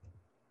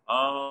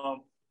 I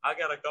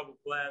got a couple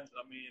plans.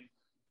 I mean,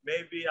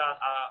 maybe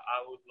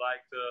I would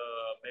like to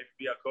maybe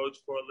be a coach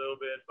for a little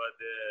bit, but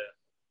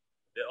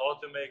the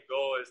ultimate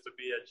goal is to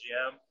be a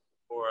GM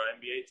for an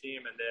NBA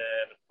team and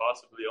then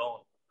possibly own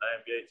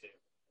an NBA team.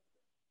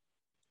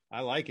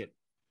 I like it.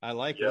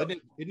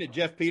 Yep. Isn't it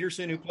Jeff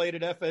Peterson who played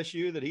at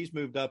FSU that he's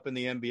moved up in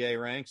the NBA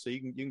ranks? So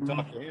you can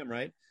talk to him,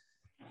 right?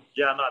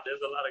 Yeah, no,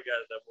 there's a lot of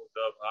guys that moved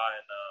up high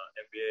in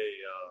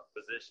NBA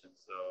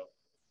positions. So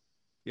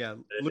yeah,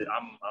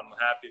 I'm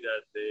happy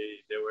that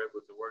they were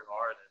able to work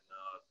hard and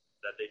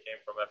that they came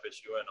from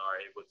FSU and are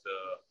able to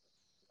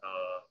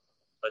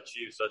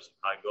achieve such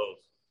high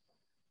goals.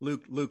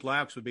 Luke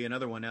Laux would be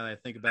another one now that I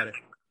think about it.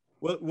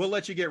 We'll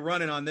let you get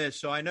running on this.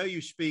 So I know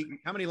you speak.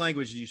 How many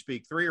languages do you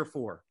speak? 3 or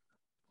 4?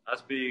 I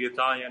speak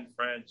Italian,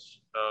 French,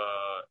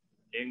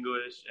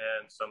 English,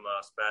 and some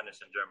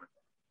Spanish and German.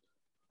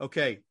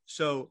 Okay,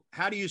 so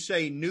how do you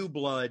say new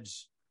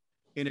bloods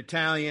in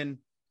Italian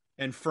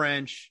and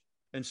French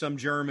and some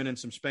German and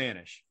some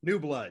Spanish? New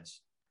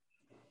bloods.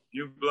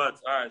 New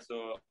bloods. All right,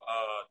 so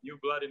new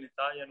blood in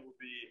Italian would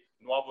be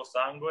nuovo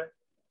sangue.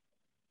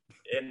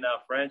 In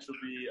French, will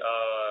be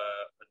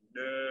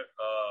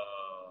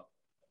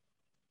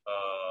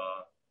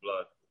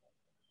blood.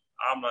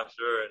 I'm not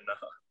sure in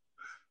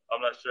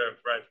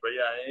French, but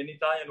yeah, in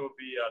Italian would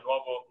be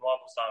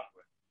nuovo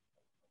sangue,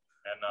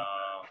 and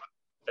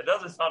it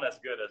doesn't sound as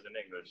good as in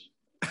English.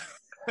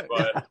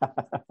 But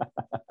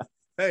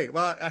hey,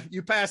 well,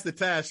 you passed the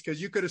test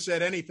because you could have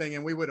said anything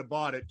and we would have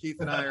bought it. Keith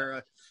and I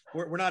are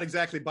we're not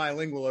exactly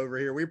bilingual over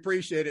here. We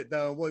appreciate it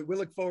though. We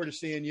look forward to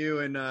seeing you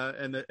and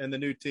the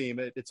new team.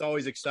 It's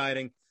always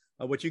exciting.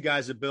 What you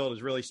guys have built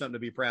is really something to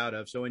be proud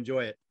of. So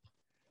enjoy it.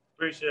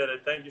 Appreciate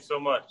it. Thank you so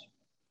much.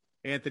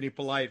 Anthony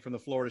Polite from the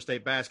Florida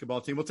State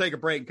basketball team. We'll take a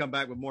break and come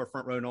back with more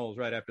Front Row Noles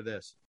right after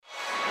this.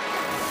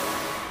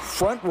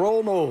 Front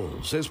Row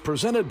Noles is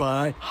presented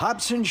by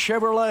Hobson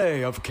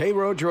Chevrolet of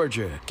Cairo,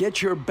 Georgia.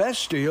 Get your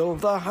best deal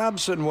the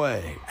Hobson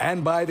way.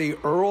 And by the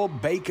Earl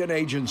Bacon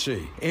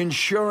Agency,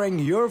 ensuring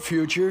your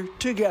future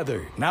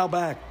together. Now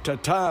back to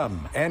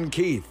Tom and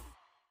Keith.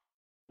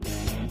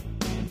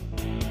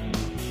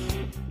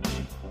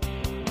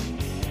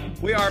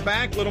 We are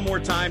back. A little more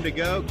time to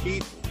go.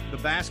 Keith, the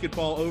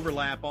basketball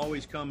overlap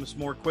always comes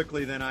more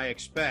quickly than I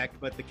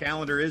expect, but the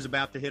calendar is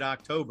about to hit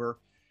October,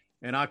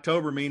 and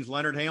October means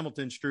Leonard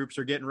Hamilton's troops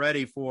are getting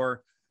ready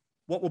for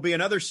what will be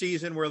another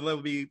season where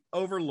they'll be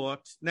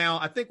overlooked. Now,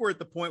 I think we're at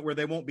the point where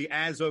they won't be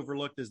as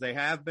overlooked as they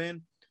have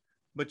been,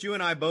 but you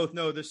and I both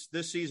know this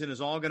season is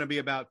all going to be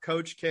about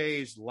Coach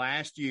K's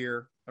last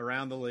year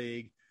around the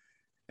league,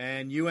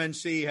 and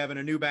UNC having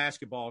a new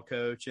basketball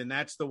coach, and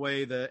that's the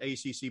way the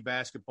ACC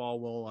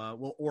basketball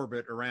will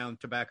orbit around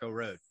Tobacco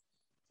Road.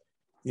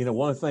 You know,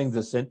 one of the things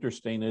that's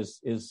interesting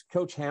is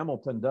Coach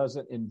Hamilton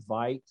doesn't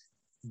invite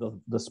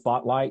the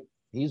spotlight.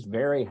 He's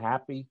very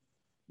happy,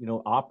 you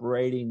know,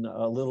 operating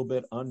a little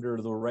bit under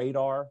the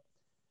radar.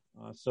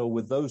 So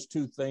with those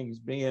two things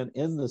being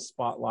in the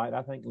spotlight,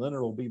 I think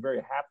Leonard will be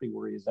very happy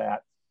where he's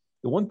at.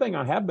 The one thing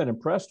I have been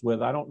impressed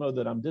with, I don't know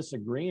that I'm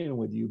disagreeing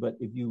with you, but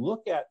if you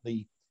look at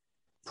the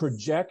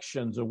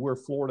projections of where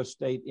Florida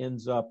State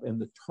ends up in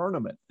the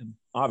tournament, and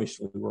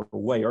obviously we're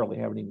way early,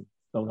 haven't even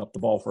thrown up the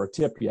ball for a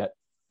tip yet.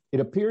 It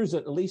appears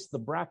that at least the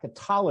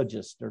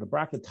bracketologists or the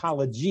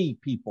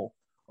bracketology people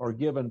are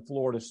giving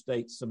Florida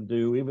State some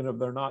due, even if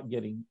they're not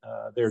getting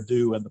their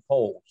due in the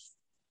polls.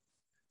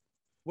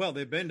 Well,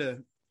 they've been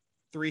to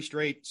 3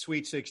 straight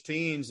Sweet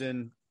 16s,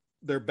 and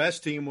their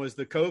best team was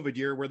the COVID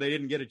year where they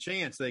didn't get a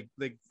chance. They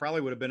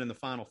probably would have been in the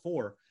Final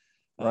Four.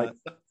 Right.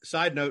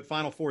 Side note,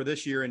 Final Four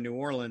this year in New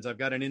Orleans. I've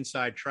got an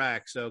inside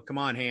track. So come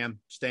on, Ham,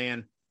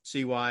 Stan,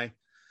 CY,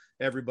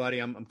 everybody.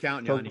 I'm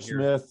counting you on you here.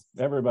 Smith,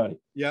 everybody.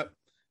 Yep.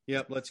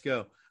 Let's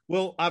go.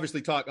 We'll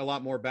obviously talk a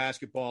lot more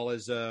basketball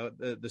as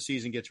the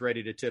season gets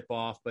ready to tip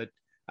off, but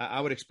I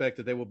would expect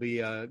that they will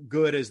be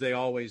good as they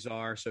always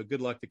are. So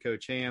good luck to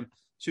Coach Ham.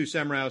 Sue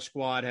Semrau's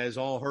squad has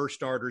all her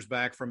starters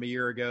back from a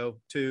year ago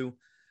too.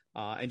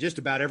 And just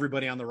about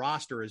everybody on the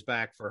roster is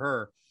back for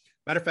her.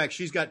 Matter of fact,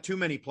 she's got too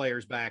many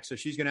players back, so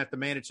she's going to have to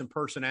manage some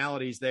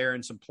personalities there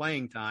and some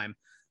playing time,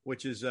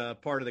 which is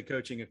part of the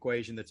coaching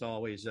equation that's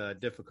always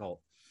difficult.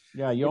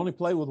 Yeah, you only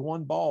play with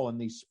one ball in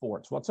these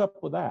sports. What's up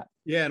with that?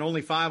 Yeah, and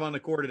only 5 on the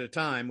court at a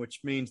time,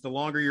 which means the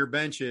longer your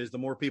bench is, the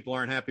more people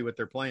aren't happy with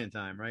their playing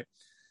time, right?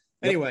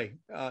 Yep. Anyway,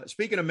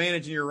 speaking of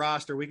managing your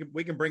roster, we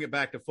can bring it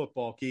back to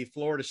football, Keith.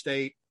 Florida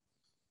State,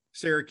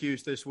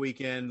 Syracuse this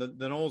weekend.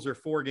 The Noles are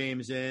 4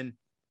 games in,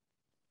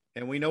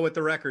 and we know what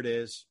the record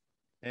is.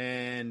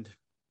 And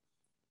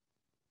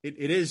it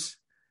is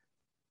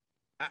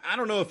 – I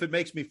don't know if it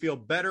makes me feel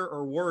better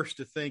or worse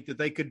to think that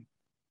they could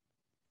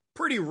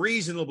pretty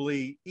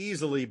reasonably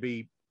easily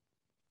be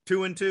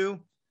 2-2,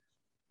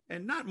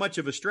 and not much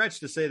of a stretch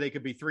to say they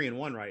could be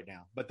 3-1 right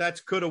now. But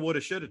that's coulda, woulda,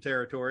 shoulda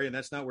territory, and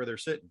that's not where they're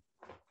sitting.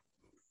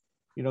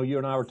 You know, you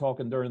and I were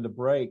talking during the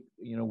break.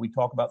 You know, we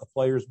talk about the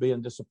players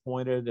being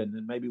disappointed, and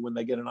then maybe when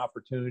they get an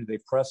opportunity, they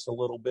press a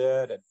little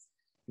bit. And,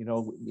 you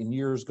know, in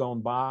years gone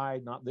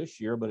by, not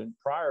this year, but in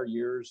prior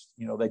years,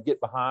 you know, they'd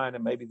get behind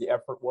and maybe the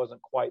effort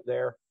wasn't quite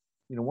there.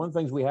 You know, one of the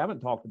things we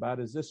haven't talked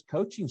about is this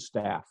coaching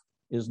staff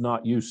is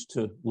not used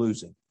to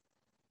losing.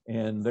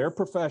 And they're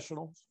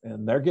professionals,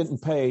 and they're getting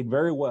paid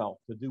very well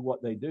to do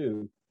what they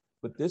do.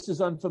 But this is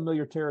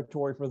unfamiliar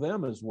territory for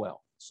them as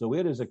well. So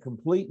it is a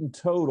complete and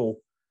total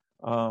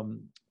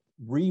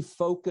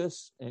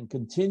refocus and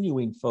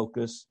continuing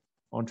focus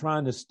on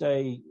trying to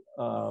stay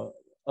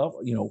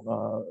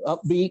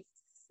upbeat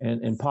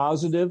and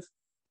positive.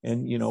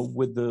 And, you know,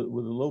 with a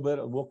little bit,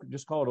 we'll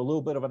just call it a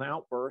little bit of an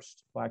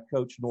outburst by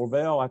Coach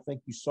Norvell. I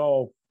think you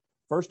saw,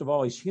 first of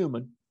all, he's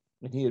human,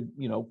 and he had,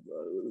 you know,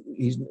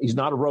 he's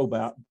not a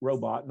robot.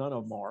 None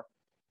of them are.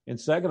 And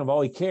second of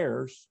all, he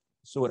cares,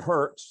 so it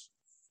hurts.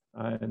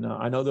 And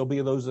I know there'll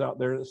be those out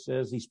there that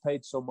says he's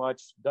paid so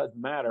much, doesn't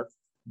matter.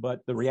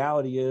 But the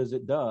reality is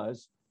it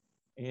does.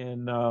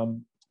 And,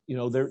 you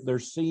know, they're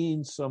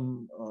seeing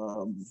some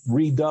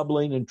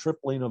redoubling and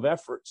tripling of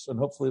efforts, and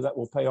hopefully that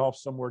will pay off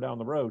somewhere down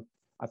the road.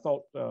 I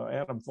thought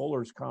Adam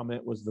Fuller's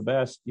comment was the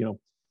best. You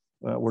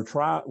know, we're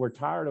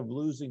tired of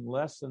losing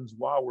lessons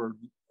while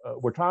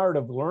we're tired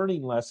of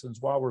learning lessons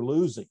while we're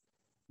losing.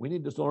 we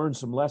need to learn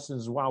some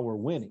lessons while we're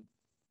winning.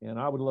 And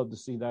I would love to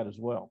see that as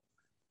well.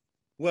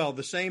 Well,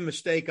 the same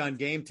mistake on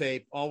game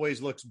tape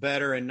always looks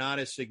better and not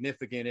as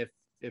significant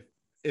if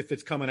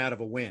it's coming out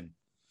of a win.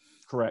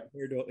 Correct.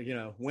 You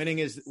know, winning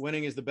is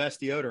the best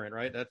deodorant,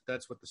 right?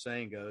 That's what the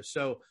saying goes.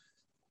 So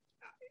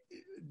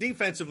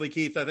defensively,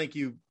 Keith, I think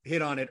you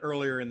hit on it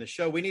earlier in the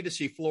show. We need to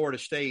see Florida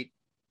State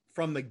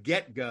from the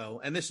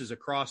get-go, and this is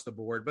across the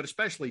board, but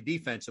especially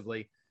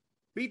defensively,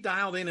 be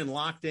dialed in and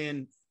locked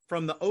in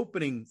from the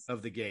opening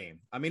of the game.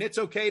 I mean, it's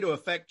okay to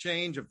affect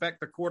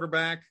the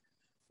quarterback,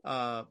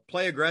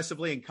 play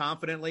aggressively and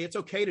confidently. It's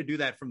okay to do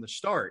that from the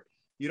start.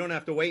 You don't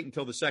have to wait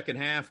until the second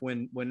half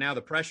when now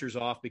the pressure's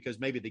off because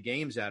maybe the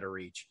game's out of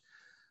reach.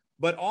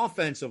 But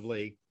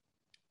offensively,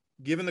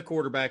 given the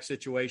quarterback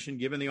situation,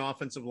 given the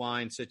offensive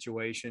line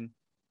situation,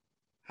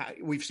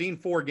 we've seen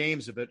 4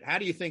 games of it. How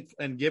do you think,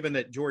 and given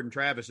that Jordan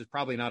Travis is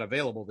probably not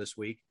available this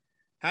week,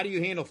 how do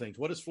you handle things?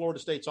 What does Florida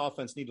State's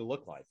offense need to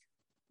look like?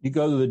 You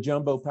go to the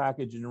jumbo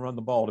package and run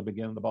the ball to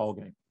begin the ball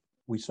game.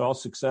 We saw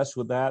success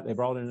with that. They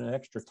brought in an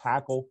extra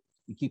tackle.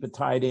 You keep a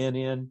tight end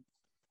in.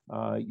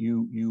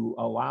 You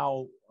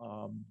allow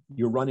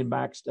your running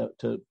backs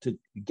to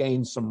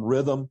gain some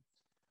rhythm.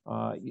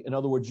 In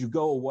other words, you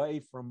go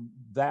away from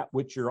that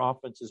which your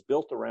offense is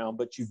built around,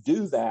 but you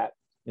do that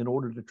in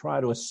order to try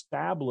to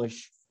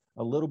establish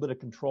a little bit of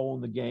control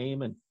in the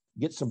game and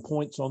get some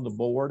points on the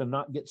board and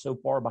not get so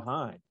far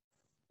behind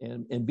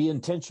and be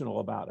intentional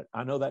about it.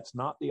 I know that's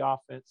not the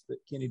offense that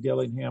Kenny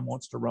Dillingham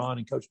wants to run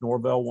and Coach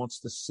Norvell wants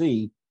to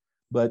see,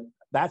 but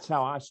that's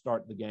how I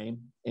start the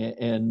game.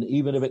 And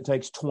even if it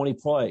takes 20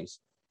 plays,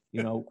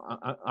 you know,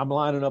 I'm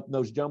lining up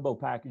those jumbo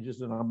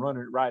packages and I'm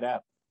running it right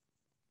at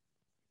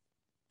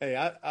them.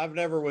 Hey, I've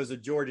never was a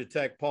Georgia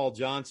Tech Paul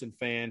Johnson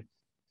fan,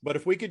 but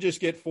if we could just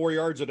get 4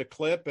 yards at a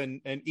clip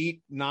and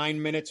eat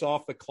 9 minutes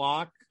off the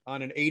clock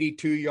on an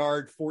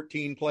 82-yard,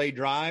 14-play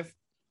drive,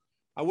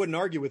 I wouldn't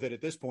argue with it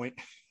at this point.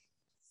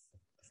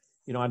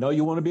 You know, I know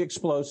you want to be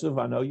explosive.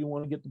 I know you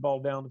want to get the ball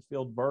down the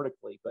field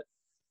vertically,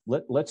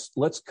 but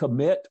let's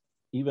commit,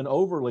 even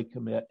overly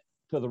commit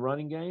to the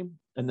running game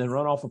and then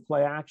run off a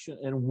play action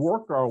and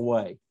work our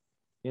way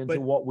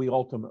into what we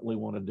ultimately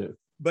want to do.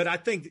 But I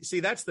think,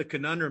 that's the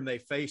conundrum they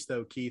face,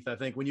 though, Keith. I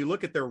think when you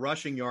look at their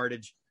rushing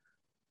yardage,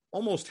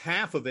 almost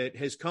half of it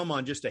has come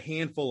on just a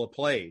handful of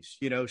plays,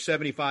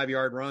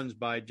 75-yard runs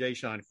by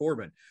Jashaun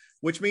Corbin,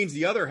 which means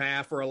the other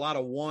half are a lot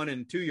of 1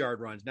 and 2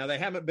 yard runs. Now, they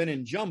haven't been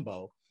in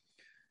jumbo.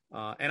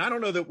 And I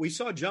don't know that we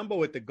saw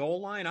jumbo at the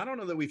goal line. I don't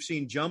know that we've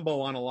seen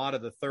jumbo on a lot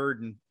of the 3rd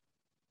and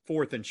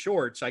 4th and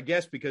shorts, I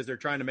guess, because they're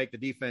trying to make the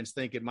defense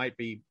think it might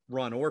be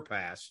run or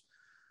pass.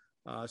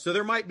 So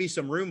there might be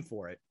some room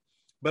for it.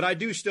 But I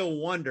do still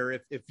wonder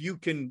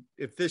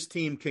if this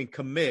team can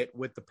commit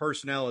with the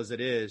personnel as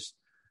it is,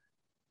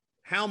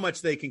 how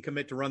much they can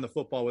commit to run the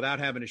football without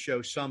having to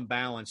show some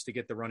balance to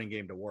get the running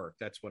game to work.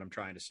 That's what I'm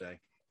trying to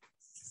say.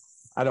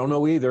 I don't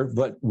know either,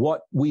 but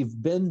what we've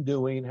been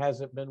doing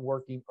hasn't been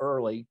working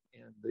early.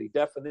 And the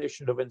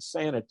definition of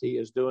insanity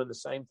is doing the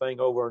same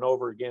thing over and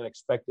over again,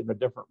 expecting a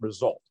different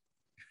result.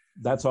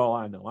 That's all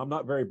I know. I'm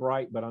not very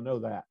bright, but I know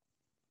that.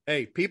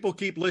 Hey, people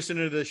keep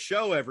listening to this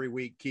show every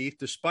week, Keith,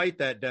 despite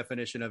that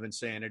definition of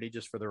insanity,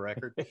 just for the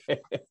record.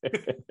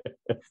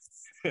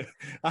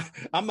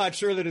 I'm not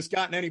sure that it's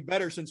gotten any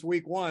better since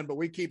week 1, but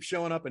we keep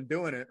showing up and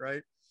doing it,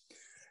 right?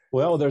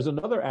 Well, there's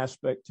another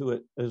aspect to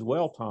it as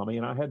well, Tommy,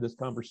 and I had this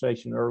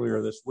conversation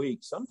earlier this week.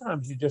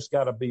 Sometimes you just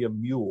got to be a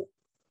mule.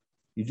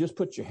 You just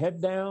put your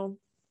head down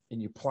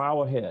and you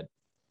plow ahead.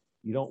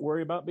 You don't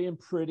worry about being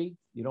pretty.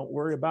 You don't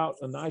worry about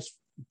a nice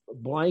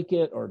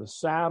blanket or the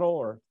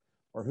saddle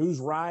or who's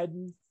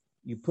riding.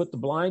 You put the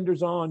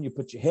blinders on, you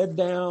put your head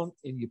down,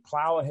 and you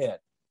plow ahead.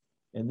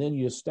 And then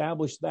you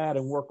establish that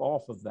and work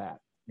off of that.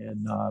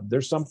 And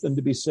there's something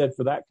to be said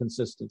for that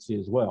consistency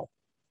as well.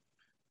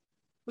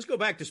 Let's go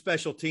back to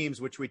special teams,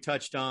 which we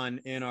touched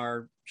on in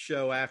our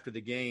show after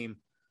the game,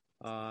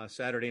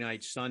 Saturday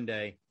night,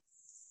 Sunday.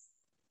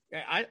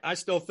 I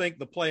still think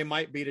the play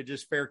might be to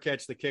just fair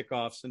catch the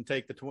kickoffs and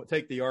take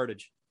the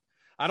yardage.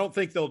 I don't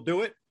think they'll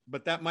do it,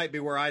 but that might be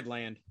where I'd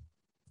land.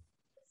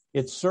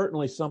 It's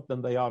certainly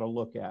something they ought to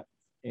look at.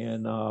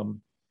 And,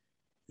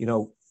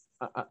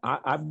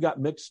 I've got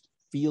mixed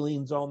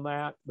feelings on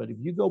that, but if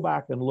you go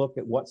back and look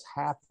at what's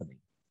happening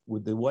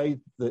with the way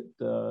that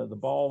the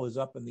ball is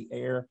up in the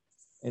air,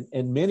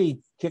 and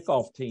many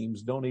kickoff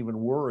teams don't even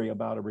worry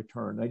about a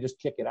return. They just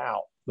kick it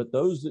out. But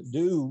those that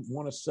do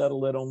want to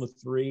settle it on the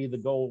 3, the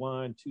goal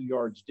line, 2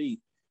 yards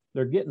deep,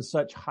 they're getting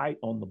such height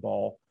on the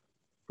ball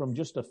from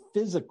just a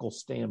physical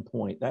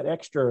standpoint. That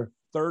extra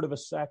third of a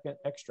second,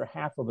 extra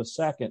half of a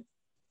second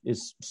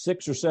is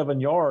 6 or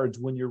 7 yards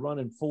when you're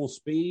running full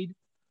speed.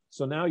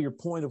 So now your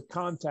point of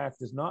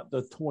contact is not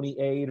the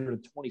 28 or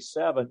the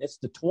 27, it's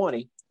the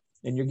 20,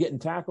 and you're getting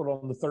tackled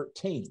on the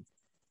 13.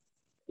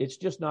 It's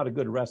just not a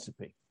good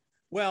recipe.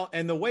 Well,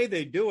 and the way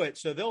they do it,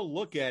 so they'll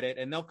look at it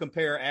and they'll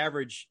compare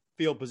average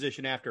field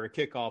position after a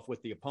kickoff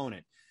with the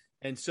opponent.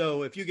 And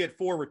so if you get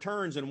 4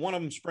 returns and one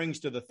of them springs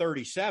to the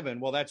 37,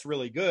 well, that's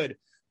really good.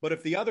 But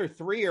if the other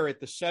three are at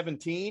the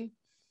 17,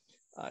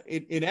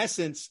 in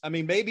essence, I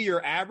mean, maybe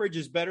your average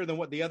is better than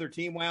what the other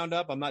team wound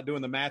up. I'm not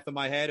doing the math in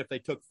my head. If they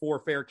took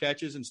 4 fair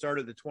catches and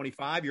started at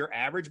 25, your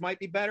average might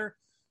be better.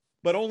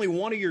 But only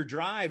one of your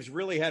drives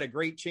really had a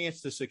great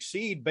chance to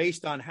succeed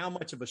based on how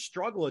much of a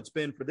struggle it's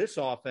been for this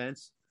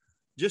offense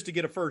just to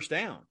get a first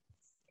down.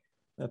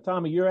 Now,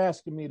 Tommy, you're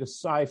asking me to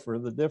cipher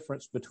the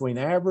difference between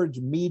average,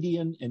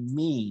 median, and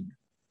mean.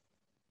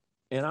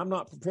 And I'm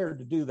not prepared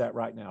to do that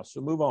right now.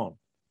 So move on.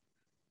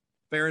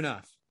 Fair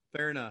enough.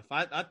 Fair enough.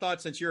 I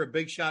thought since you're a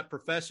big shot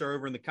professor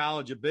over in the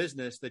College of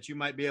Business that you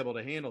might be able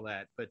to handle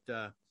that.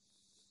 But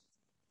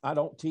I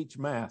don't teach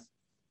math.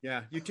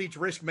 Yeah, you teach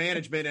risk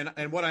management.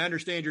 And what I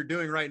understand you're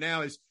doing right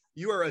now is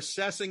you are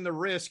assessing the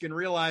risk and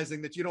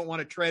realizing that you don't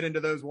want to tread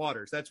into those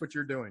waters. That's what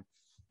you're doing.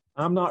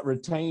 I'm not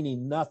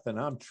retaining nothing.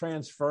 I'm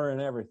transferring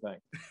everything.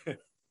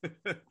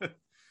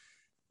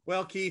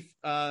 Well, Keith,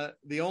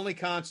 the only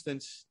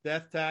constants,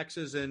 death,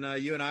 taxes,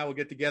 and you and I will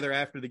get together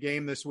after the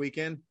game this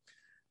weekend.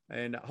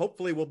 And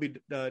hopefully we'll be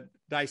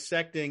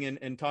dissecting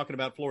and talking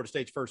about Florida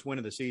State's first win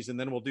of the season.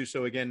 Then we'll do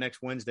so again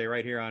next Wednesday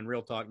right here on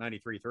Real Talk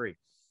 93.3.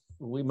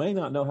 We may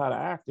not know how to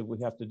act if we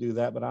have to do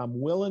that, but I'm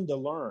willing to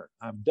learn.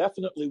 I'm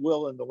definitely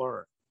willing to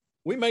learn.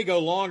 We may go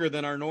longer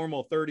than our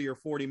normal 30 or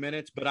 40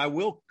 minutes, but I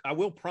will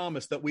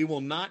promise that we will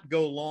not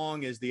go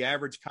long as the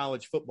average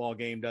college football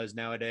game does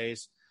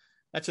nowadays.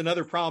 That's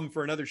another problem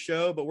for another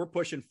show, but we're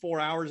pushing 4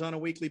 hours on a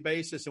weekly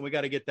basis, and we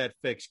got to get that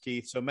fixed,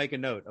 Keith. So make a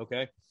note,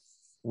 okay?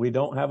 We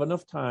don't have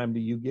enough time. Do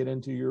you get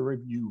into your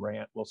review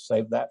rant? We'll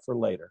save that for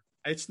later.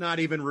 It's not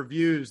even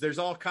reviews. There's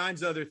all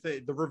kinds of other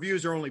things. The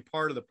reviews are only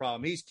part of the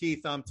problem. He's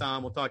Keith. I'm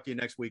Tom. We'll talk to you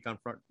next week on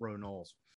Front Row Noles.